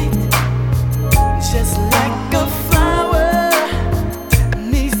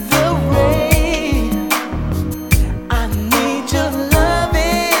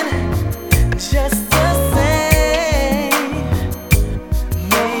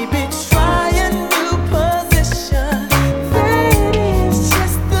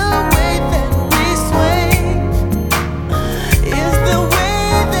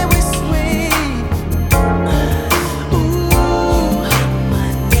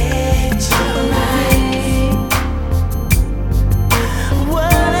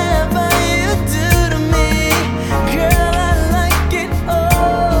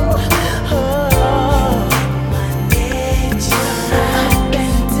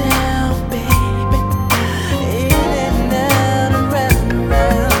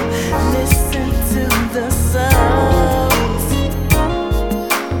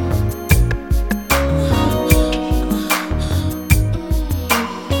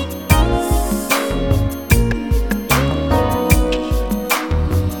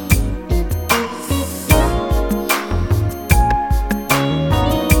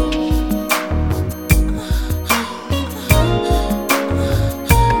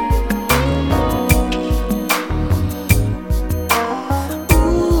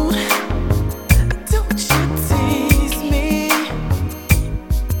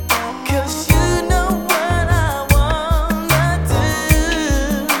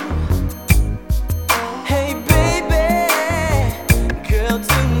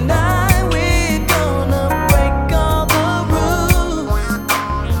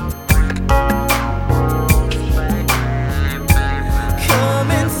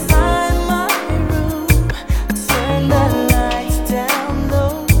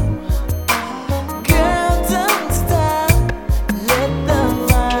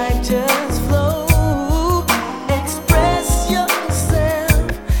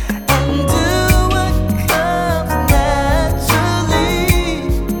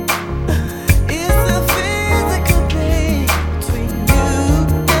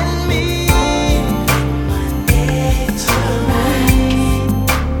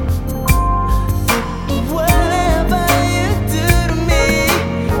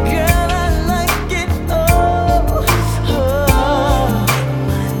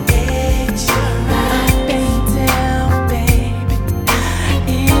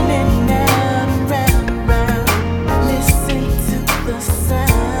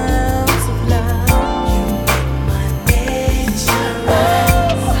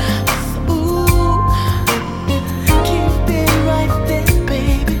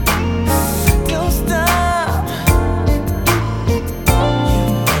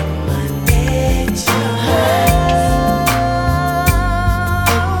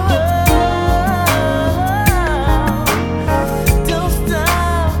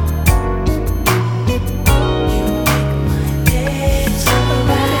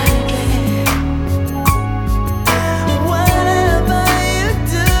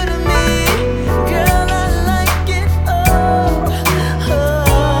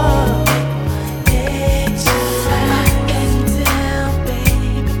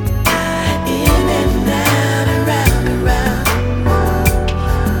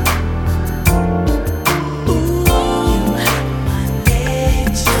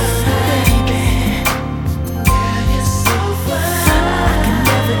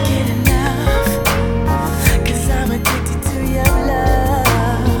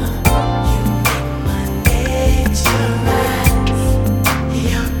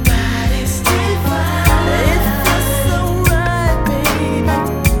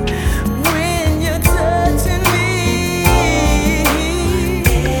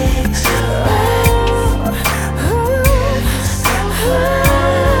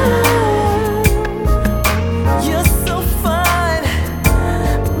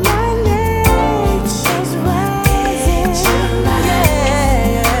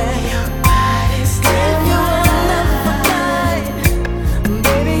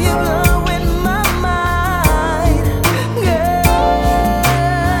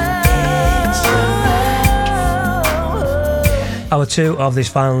 Hour 2 of this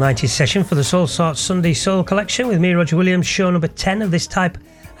final 90s session for the Soulsorts Sunday Soul collection with me, Roger Williams, show number 10 of this type,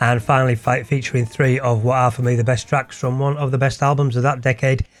 and finally featuring 3 of what are for me the best tracks from one of the best albums of that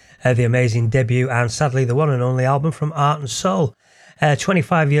decade, the amazing debut and sadly the one and only album from Art and Soul.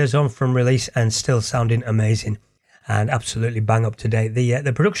 25 years on from release and still sounding amazing and absolutely bang up to date.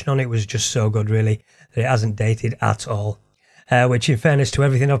 The production on it was just so good really that it hasn't dated at all, which in fairness to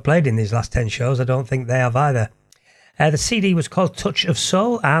everything I've played in these last 10 shows, I don't think they have either. The CD was called Touch of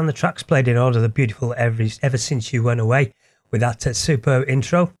Soul and the tracks played in order: the beautiful Ever Since You Went Away with that superb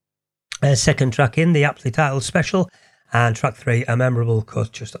intro, second track in, the aptly titled Special, and track 3, a memorable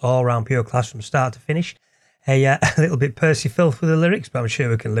cut, just all round pure class from start to finish. A little bit Percy filth with the lyrics, but I'm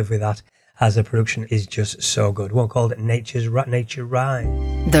sure we can live with that as the production is just so good. One called Nature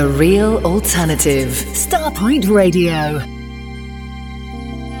Rhyme. The Real Alternative. Starpoint Radio.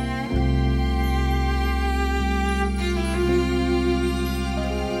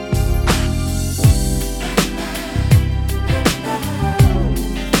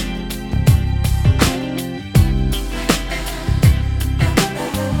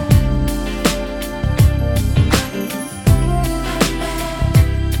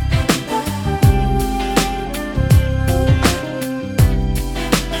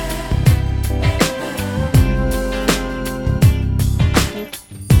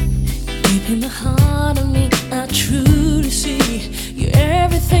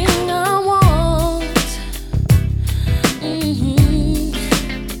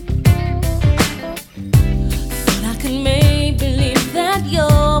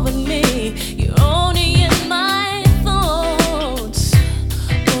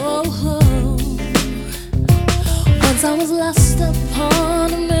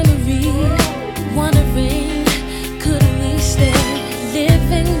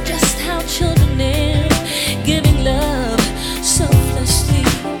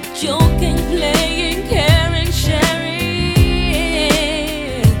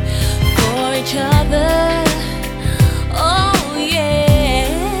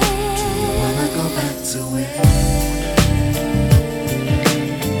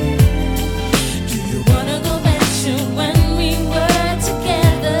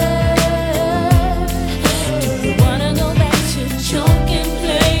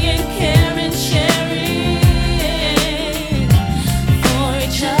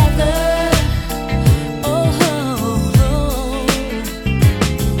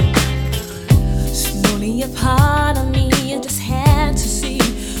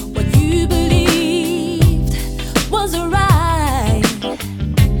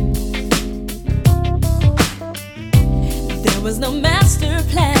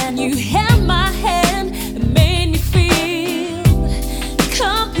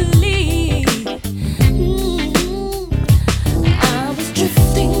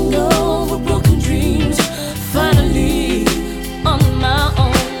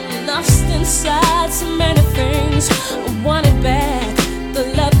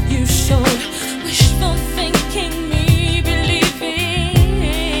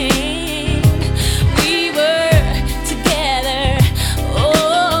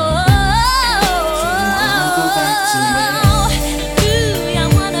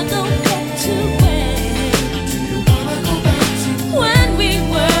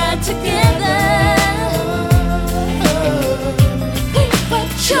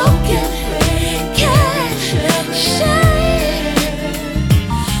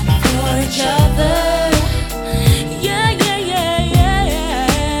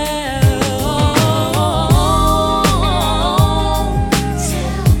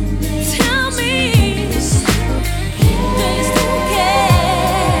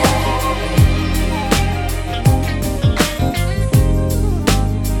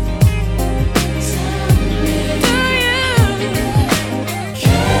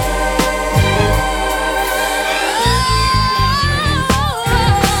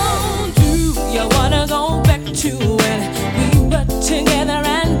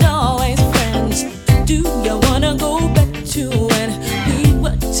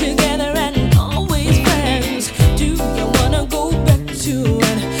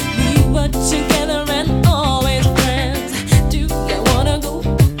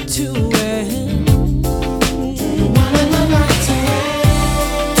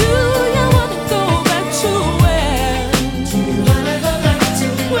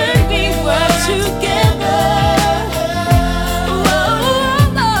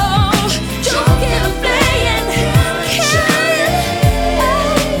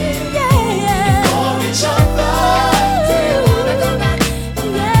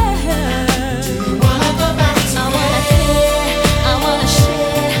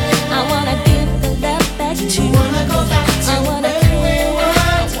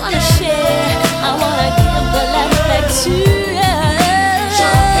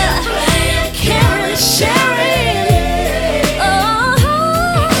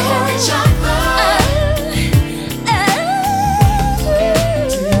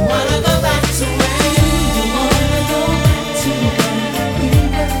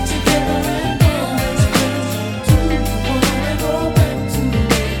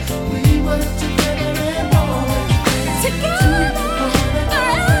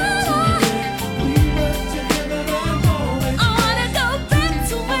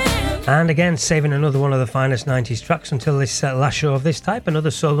 And again, saving another one of the finest 90s tracks until this last show of this type, another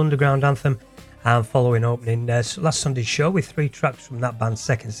Soul Underground anthem, and following opening last Sunday's show with 3 tracks from that band's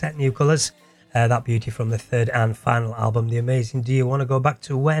second set, New Colours, that beauty from the third and final album, The Amazing Do You Want to Go Back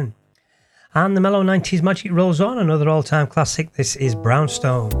to When? And the mellow 90s magic rolls on, another all-time classic, this is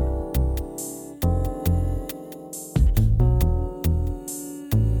Brownstone.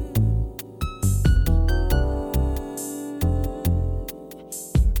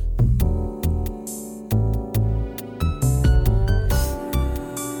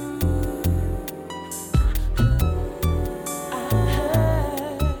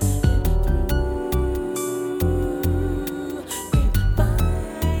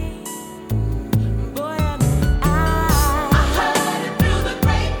 I heard it through the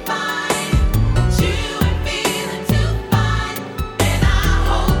grapevine.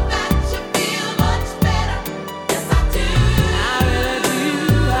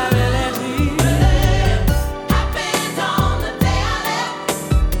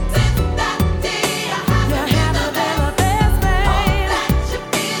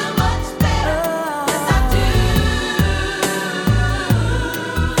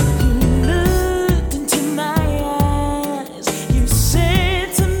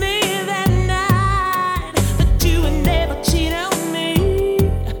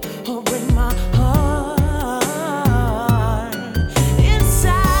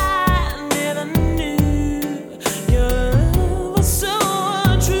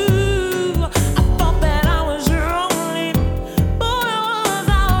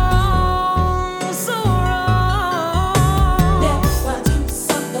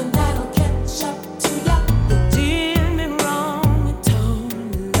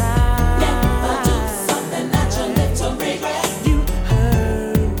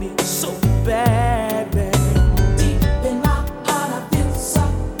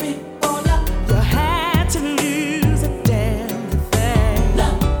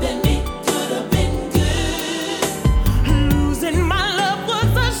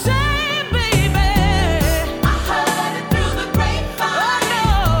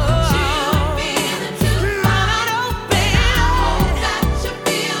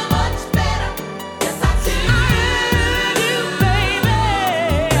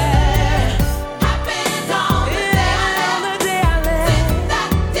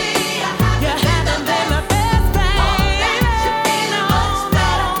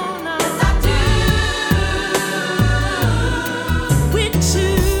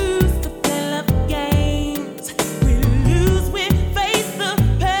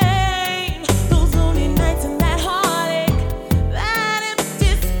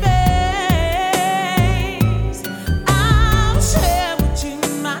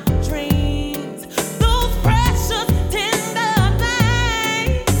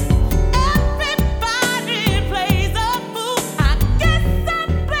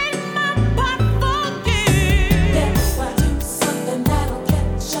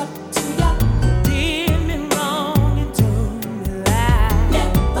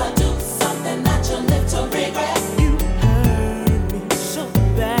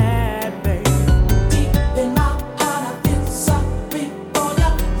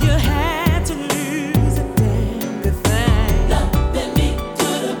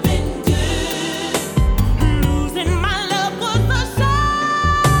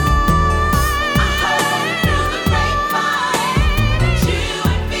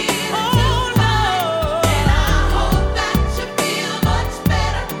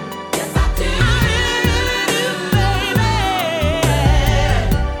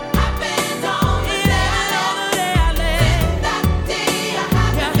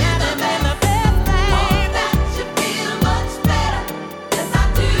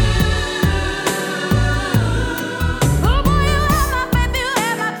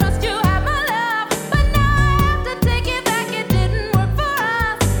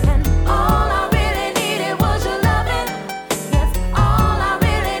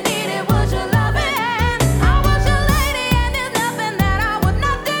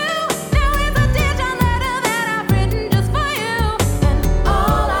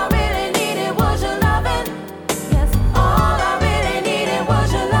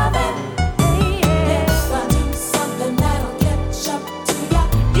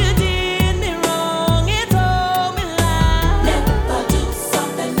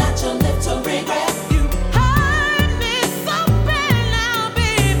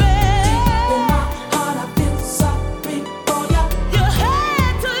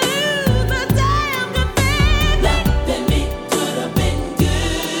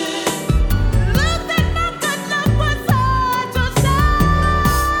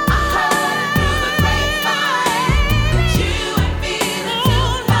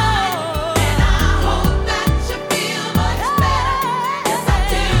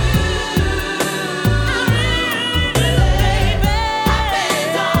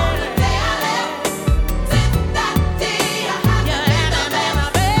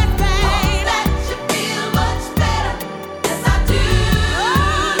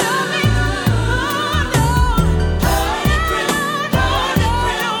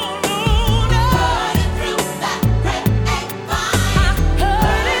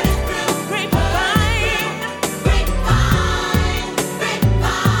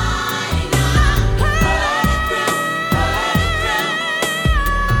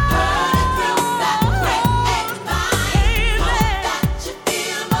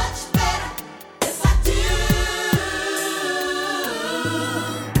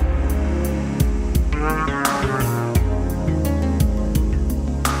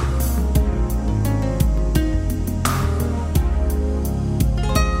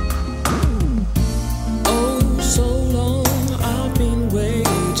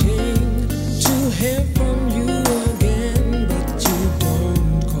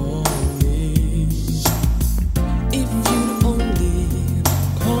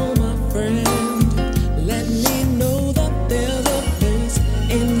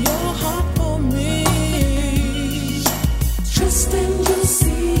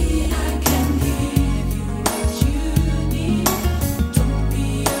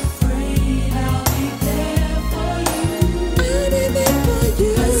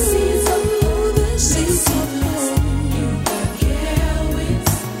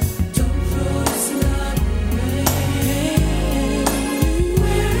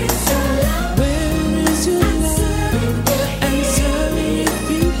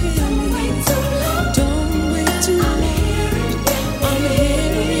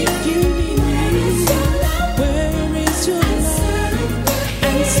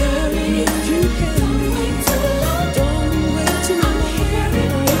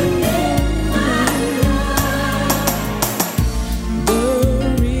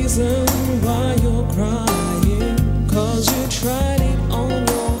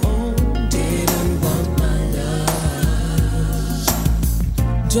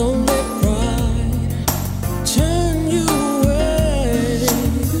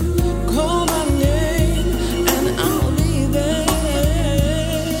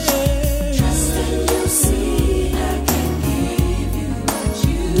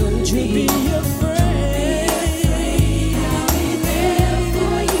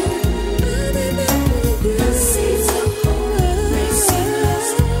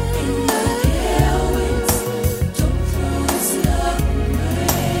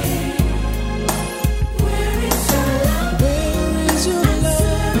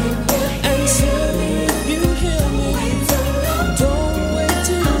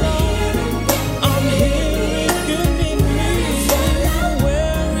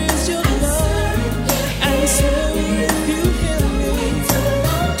 Where is your love?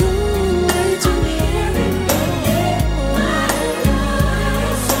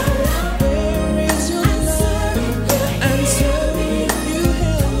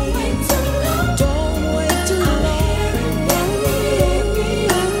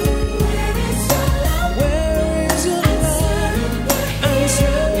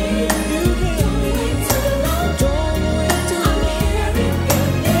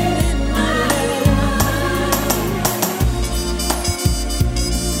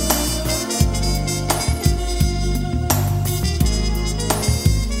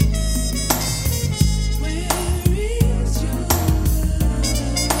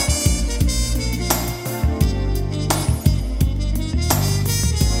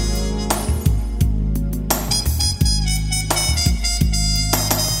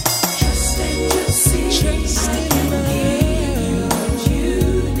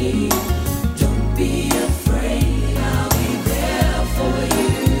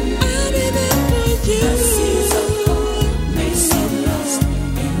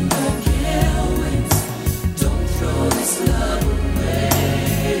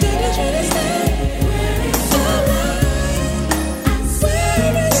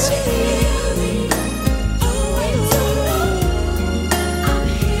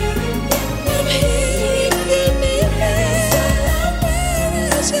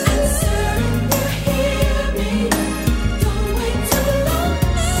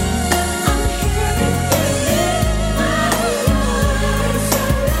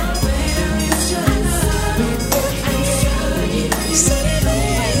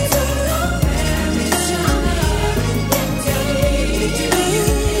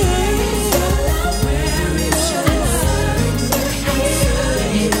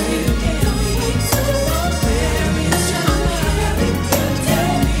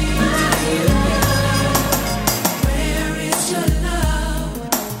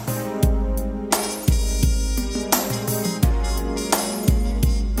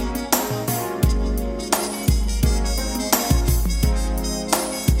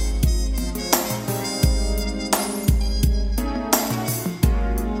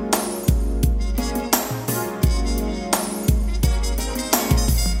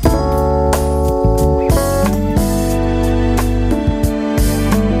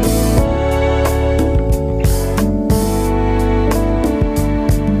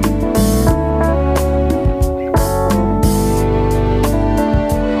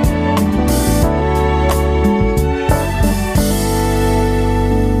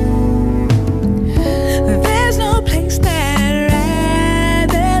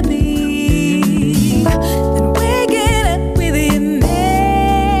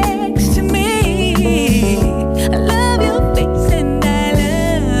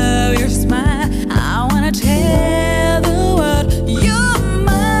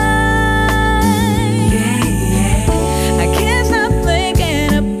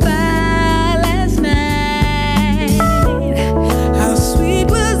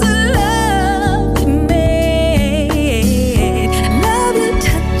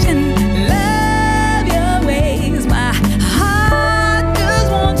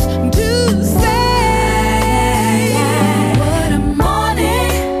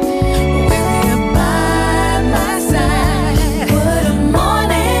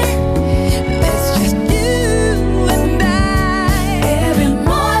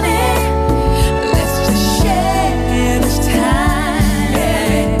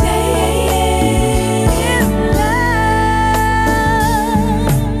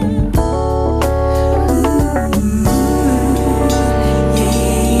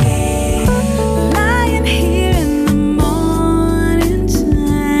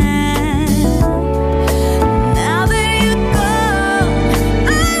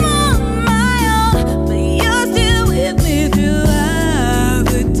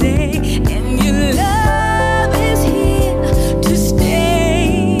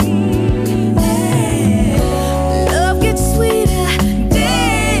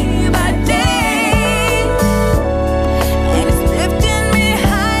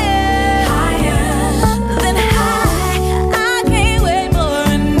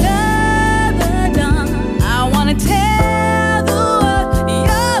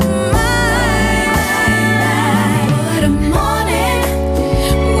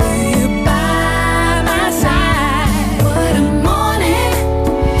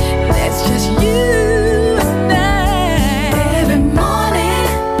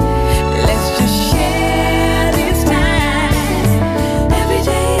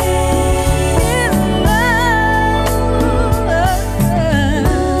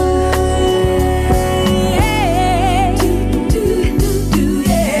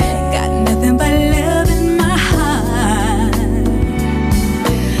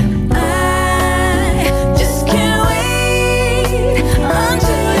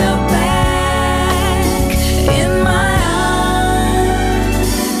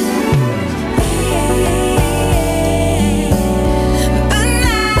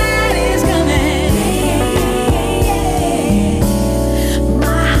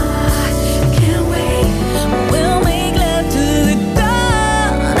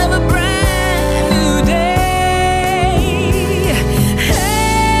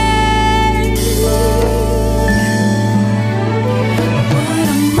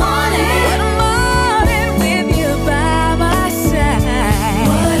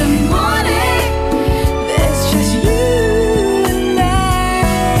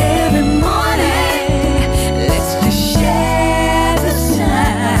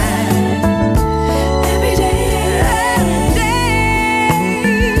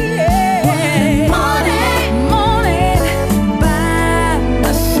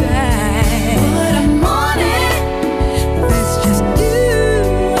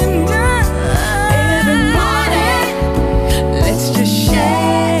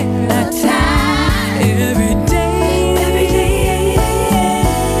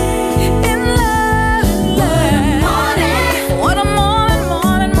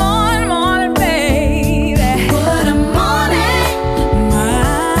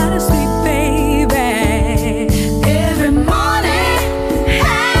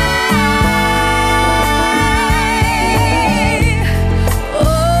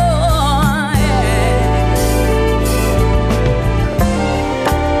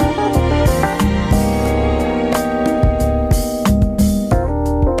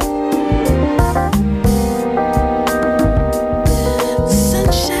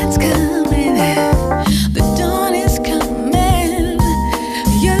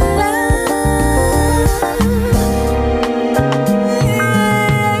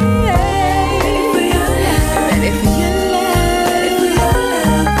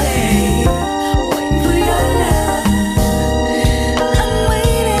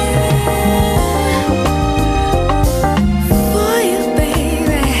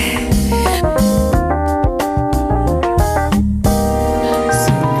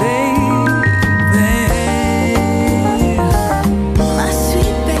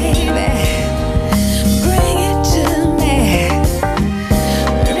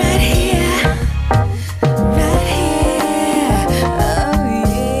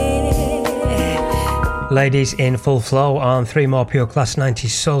 Ladies in full flow on three more pure class 90s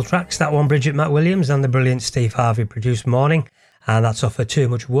soul tracks. That one, Bridget McWilliams and the brilliant Steve Harvey produced Morning, and that's off her Too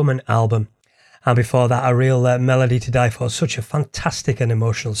Much Woman album. And before that, a real melody to die for. Such a fantastic and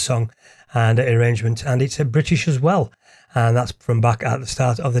emotional song and arrangement, and it's British as well. And that's from back at the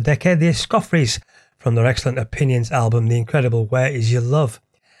start of the decade. The Escoffreys from their excellent Opinions album, The Incredible Where Is Your Love?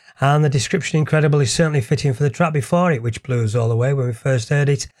 And the description incredible is certainly fitting for the track before it, which blew us all away when we first heard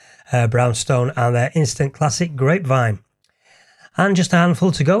it, Brownstone and their instant classic Grapevine. And just a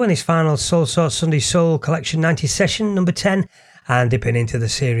handful to go in this final Soulsorts Sunday Soul Collection 90 session, number 10, and dipping into the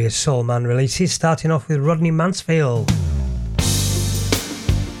serious Soul Man releases, starting off with Rodney Mansfield.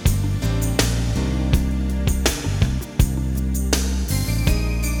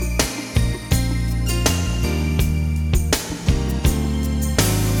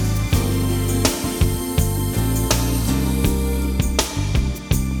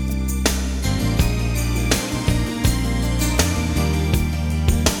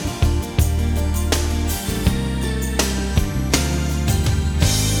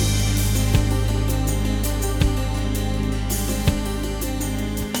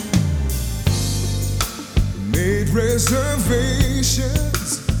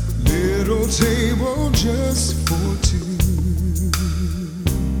 Reservations, little table just for two.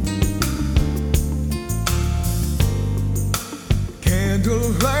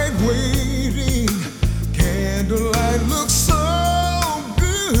 Candlelight waiting, candlelight looks so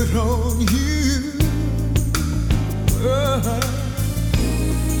good on you.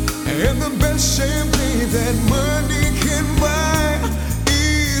 And the best champagne that money can buy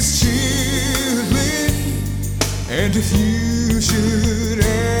is chilling. And if you should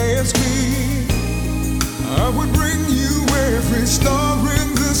ask me, I would bring you every star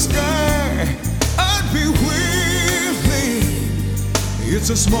in the sky. I'd be willing. It's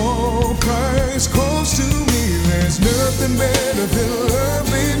a small price close to me. There's nothing better than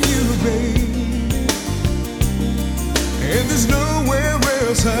loving you, babe. And there's nowhere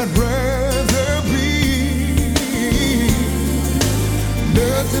else I'd rather be.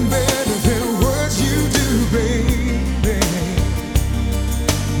 Nothing better than what you do, babe.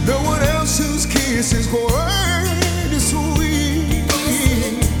 No one else whose kiss is quite as sweet.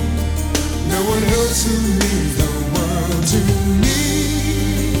 No one else who means the world to me.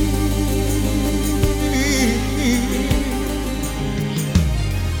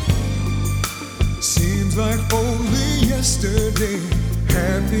 Seems like only yesterday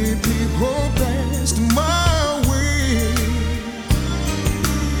happy people passed my way.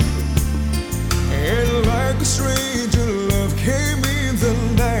 And like a stranger, love came in the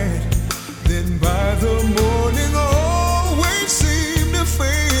night. Then by the morning, always seemed to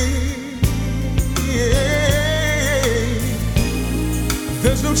fade.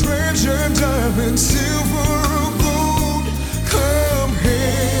 There's no treasure, diamond, silver, or gold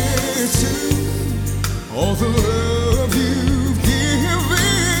compared to all the love you've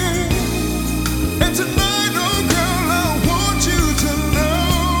given. And tonight, oh girl, I want you to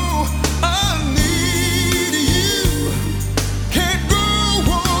know I need you. Can't go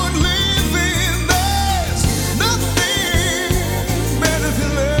on living. There's nothing better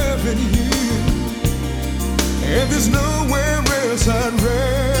than loving you. And there's nowhere else I'd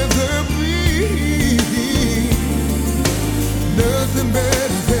rather be. Nothing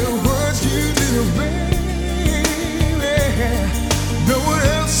better than what you do, baby. No one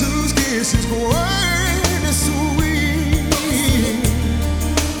else whose kiss is quite as sweet.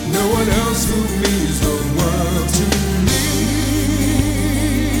 No one else who means the world to me.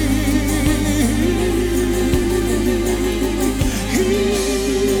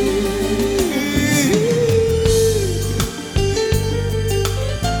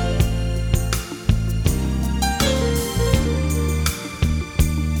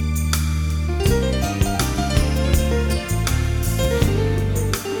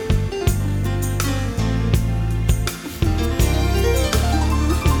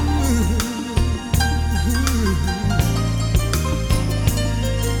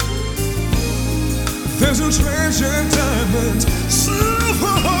 There's no treasure, diamonds, silver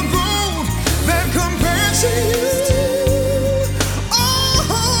or gold that compares to you.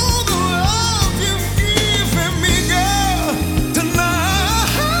 Oh, the love you've given me, girl,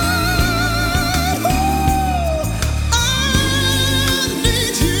 tonight. Oh, I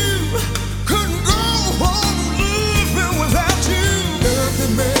need you. Couldn't go on living without you.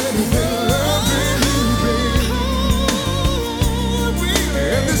 Nothing better than loving you, baby.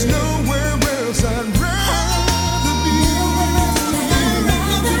 And there's nowhere else I'd rather.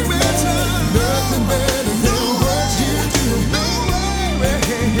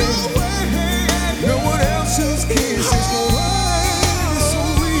 No one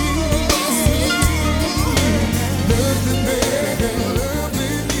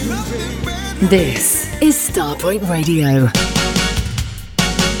This is Starpoint Radio.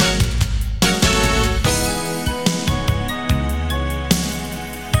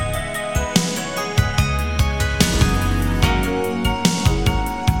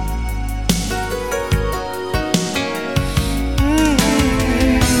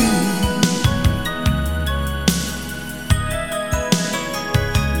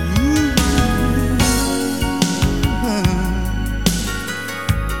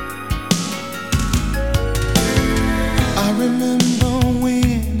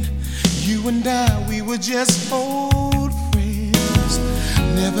 Just old friends.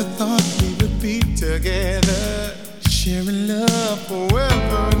 Never thought we would be together, sharing love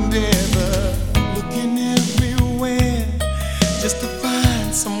forever and ever. Looking everywhere just to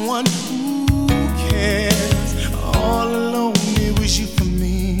find someone who cares. All alone, it was you for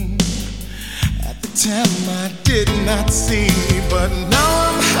me. At the time, I did not see, but now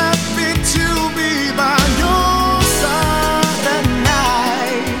I'm happy to be by your side at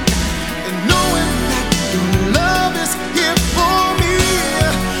night. And knowing love is here for me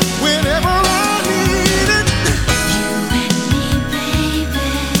whenever I need it.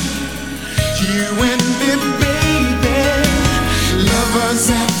 You and me, baby. Lovers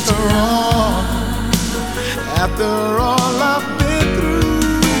after all I've been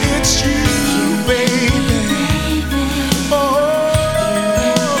through, it's you, baby.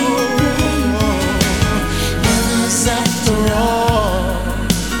 Lovers after all.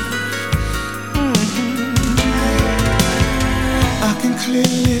 I can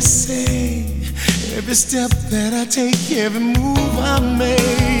clearly say every step that I take, every move I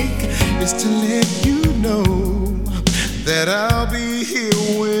make is to let you know that I'll be here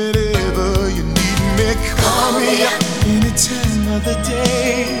whenever you need me. Call me up any time of the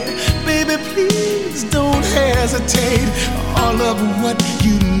day. Baby, please don't hesitate. All of what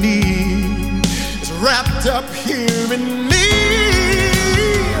you need is wrapped up here in me.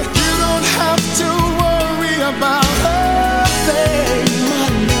 You don't have to worry about a thing, my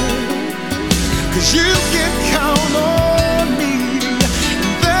love, 'cause you can count on me,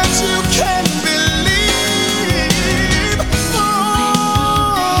 that you can believe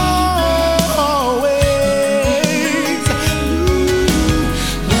always.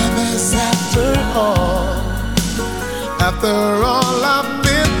 Lovers after all I've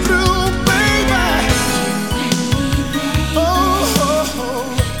been through, baby. Oh,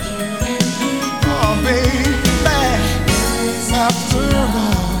 baby, after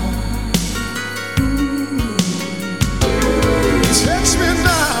all. Touch me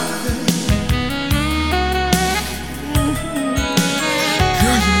now,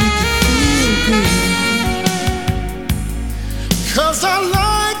 girl, you make it feel good. 'Cause I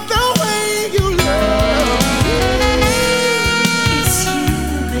like the way you love me.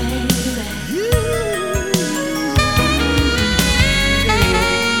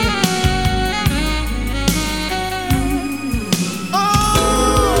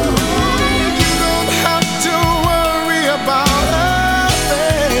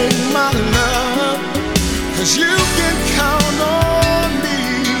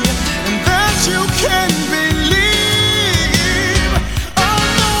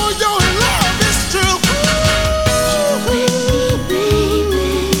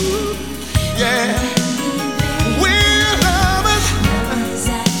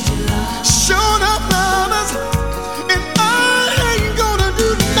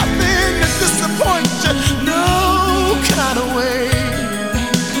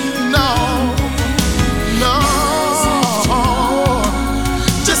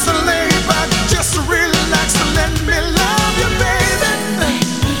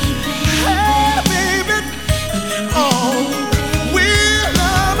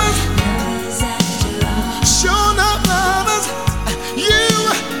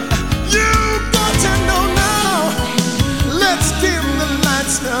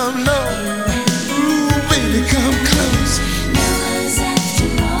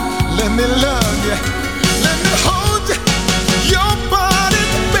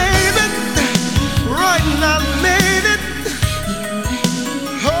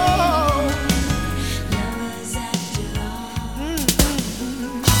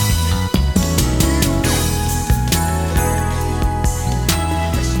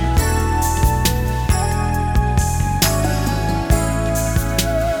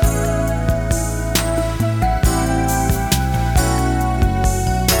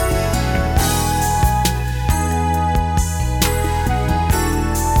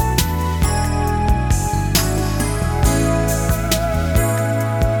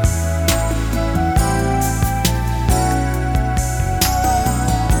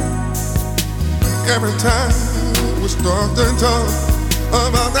 every time we start to talk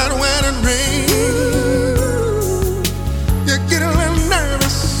about that wedding ring, you get a little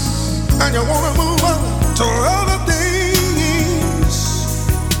nervous and you wanna move on to other things.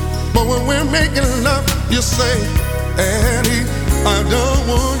 But when we're making love, you say, Annie, I don't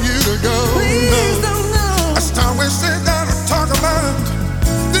want you to go. Please don't go. It's time we sit down and talk about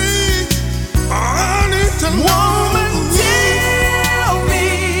things I need to know. Woman, tell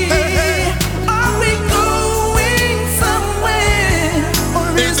me, are we going somewhere, or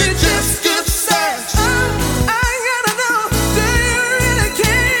is it just good sex? I gotta know, do you really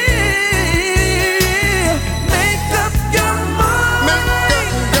care? Make up your mind. Make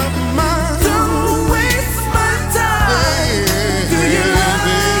up your mind. Don't waste my time. Do you love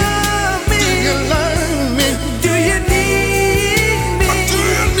me? Do you love me? Do you need me? Do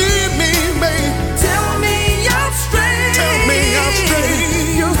you need me, babe? Tell me I'm straight. Tell me I'm straight.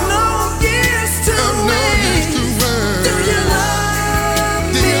 You've no years to wait. Do you love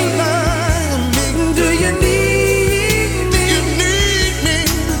me? Do you love me? Do you need me? Do you need me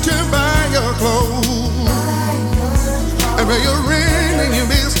to buy your clothes and pay your rent and your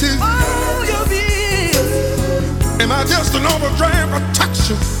bills too? All your bills. Am I just an overdraft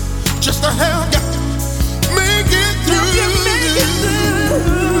protection just to help you make it through?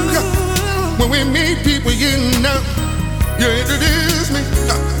 When we meet people, you know, you introduce me.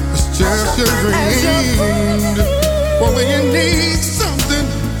 It's just your friend. But when you need something,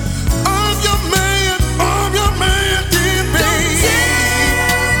 I'm your man, dear baby.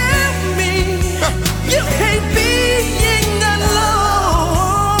 Tell me you hate being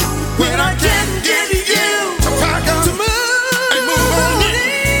alone when I can't get you to pack up, to move and move on in.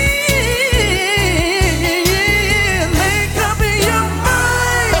 Make up your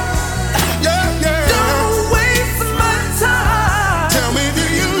mind. Yeah, yeah. Don't waste my time. Tell me, do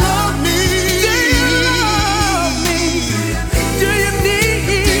you love me? Do you love me? Do you need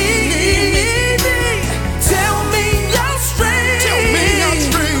me? Tell me you're straight. Tell me I'm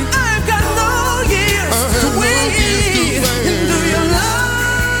straight. I've got no years to wait. Do you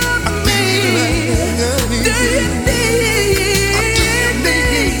love me? Do you need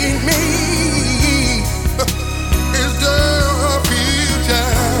me? Is there a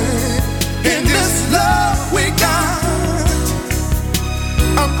future in this love we got?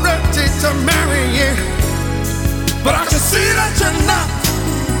 I'm ready to marry you, but I can see that you're not.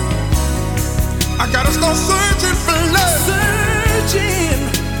 I gotta start searching for love, searching,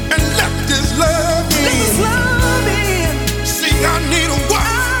 and let this love in. See, I need a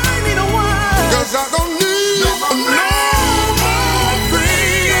wife, 'cause I don't need no more friends.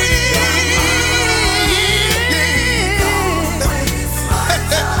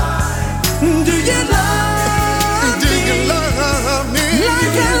 Do you love me? Do you love me?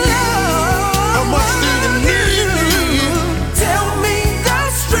 Like I love. How much do you need me? Tell me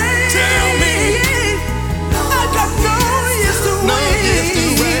that's straight. Tell me. I got no years to wait.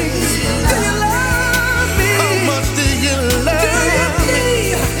 Do you love me? How much do you love me?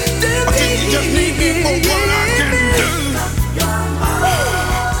 Do you just need me for what I can do?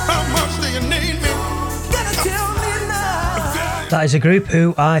 How much do you need me? Gotta tell me now. That is a group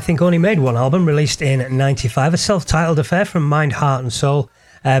who I think only made one album, released in 95, a self-titled affair from Mind, Heart and Soul.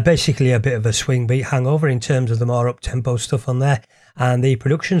 Basically a bit of a swing beat hangover in terms of the more up-tempo stuff on there and the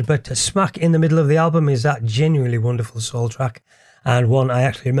productions, but smack in the middle of the album is that genuinely wonderful soul track, and one I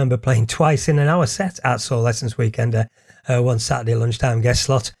actually remember playing twice in an hour set at Soul Lessons Weekend, one Saturday lunchtime guest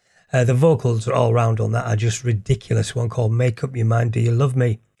slot. The vocals all round on that are just ridiculous, one called Make Up Your Mind, Do You Love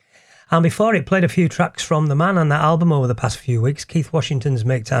Me? And before it, played a few tracks from the man on that album over the past few weeks, Keith Washington's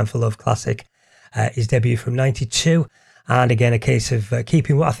Make Time for Love classic, his debut from 92, and again a case of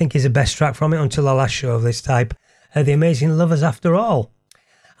keeping what I think is the best track from it until our last show of this type, The Amazing Lovers After All.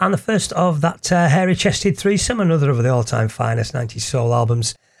 And the first of that hairy-chested threesome, another of the all-time finest 90s soul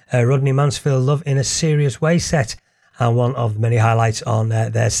albums, Rodney Mansfield Love in a Serious Way set, and one of the many highlights on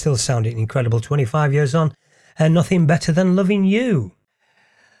their still sounding incredible 25 years on, Nothing Better Than Loving You.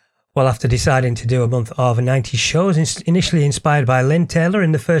 Well, after deciding to do a month of 90s shows, initially inspired by Lynn Taylor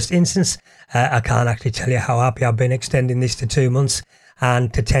in the first instance, I can't actually tell you how happy I've been extending this to 2 months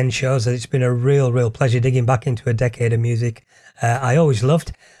and to 10 shows. It's been a real pleasure digging back into a decade of music I always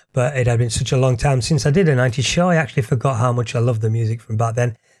loved, but it had been such a long time since I did a 90s show, I actually forgot how much I loved the music from back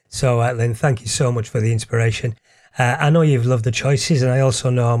then. So, Lynn, thank you so much for the inspiration. I know you've loved the choices, and I also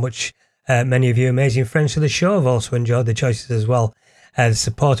know how much many of you amazing friends to the show have also enjoyed the choices as well. The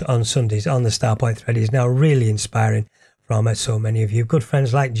support on Sundays on the Starpoint thread is now really inspiring from so many of you. Good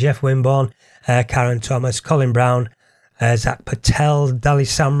friends like Jeff Wimborne, Karen Thomas, Colin Brown, Zach Patel, Dali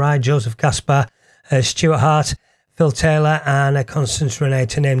Samrai, Joseph Gaspar, Stuart Hart, Phil Taylor and Constance Renee,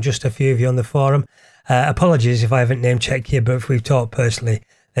 to name just a few of you on the forum. Apologies if I haven't name-checked you, but if we've talked personally,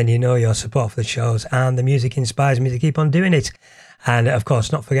 then you know your support for the shows, and the music inspires me to keep on doing it. And of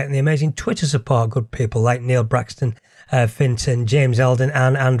course, not forgetting the amazing Twitter support, good people like Neil Braxton, Finton, James Eldon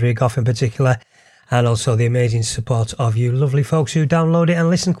and Andrea Goff in particular, and also the amazing support of you lovely folks who download it and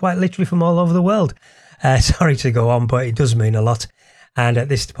listen quite literally from all over the world. Sorry to go on, but it does mean a lot. And at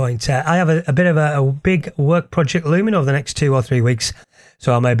this point, I have a bit of a big work project looming over the next 2 or 3 weeks,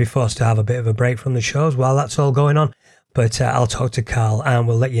 so I may be forced to have a bit of a break from the shows while that's all going on. But I'll talk to Carl and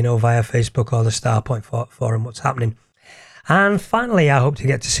we'll let you know via Facebook or the Starpoint forum what's happening. And finally, I hope to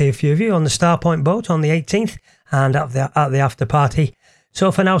get to see a few of you on the Starpoint boat on the 18th and at the after party.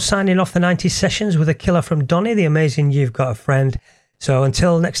 So for now, signing off the 90s sessions with a killer from Donny, the amazing You've Got a Friend. So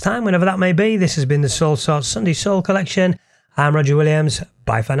until next time, whenever that may be, this has been the Soulsorts Sunday Soul Collection. I'm Roger Williams.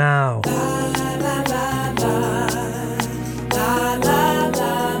 Bye for now.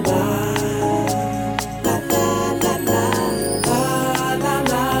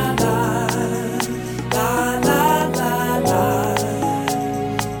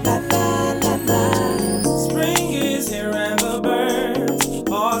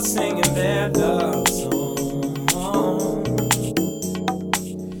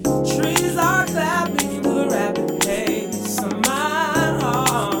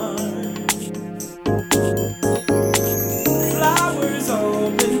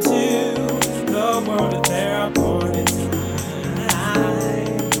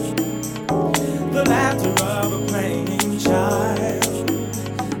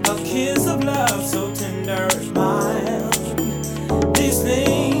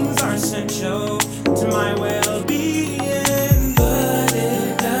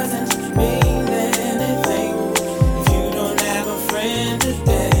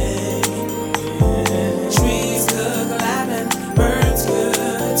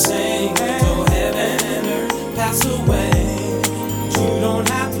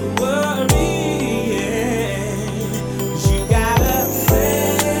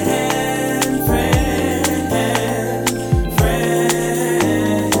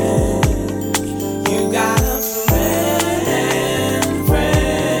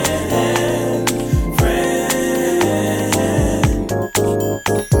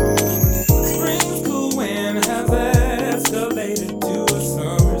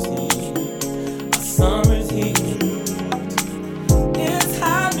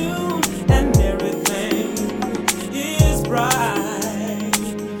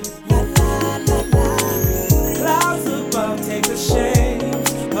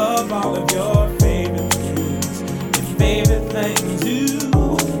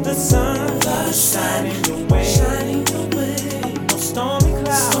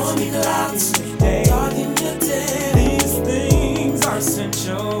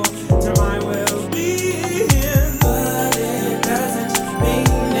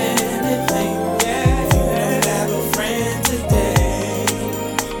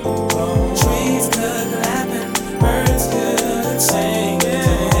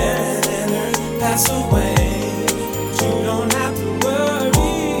 Away.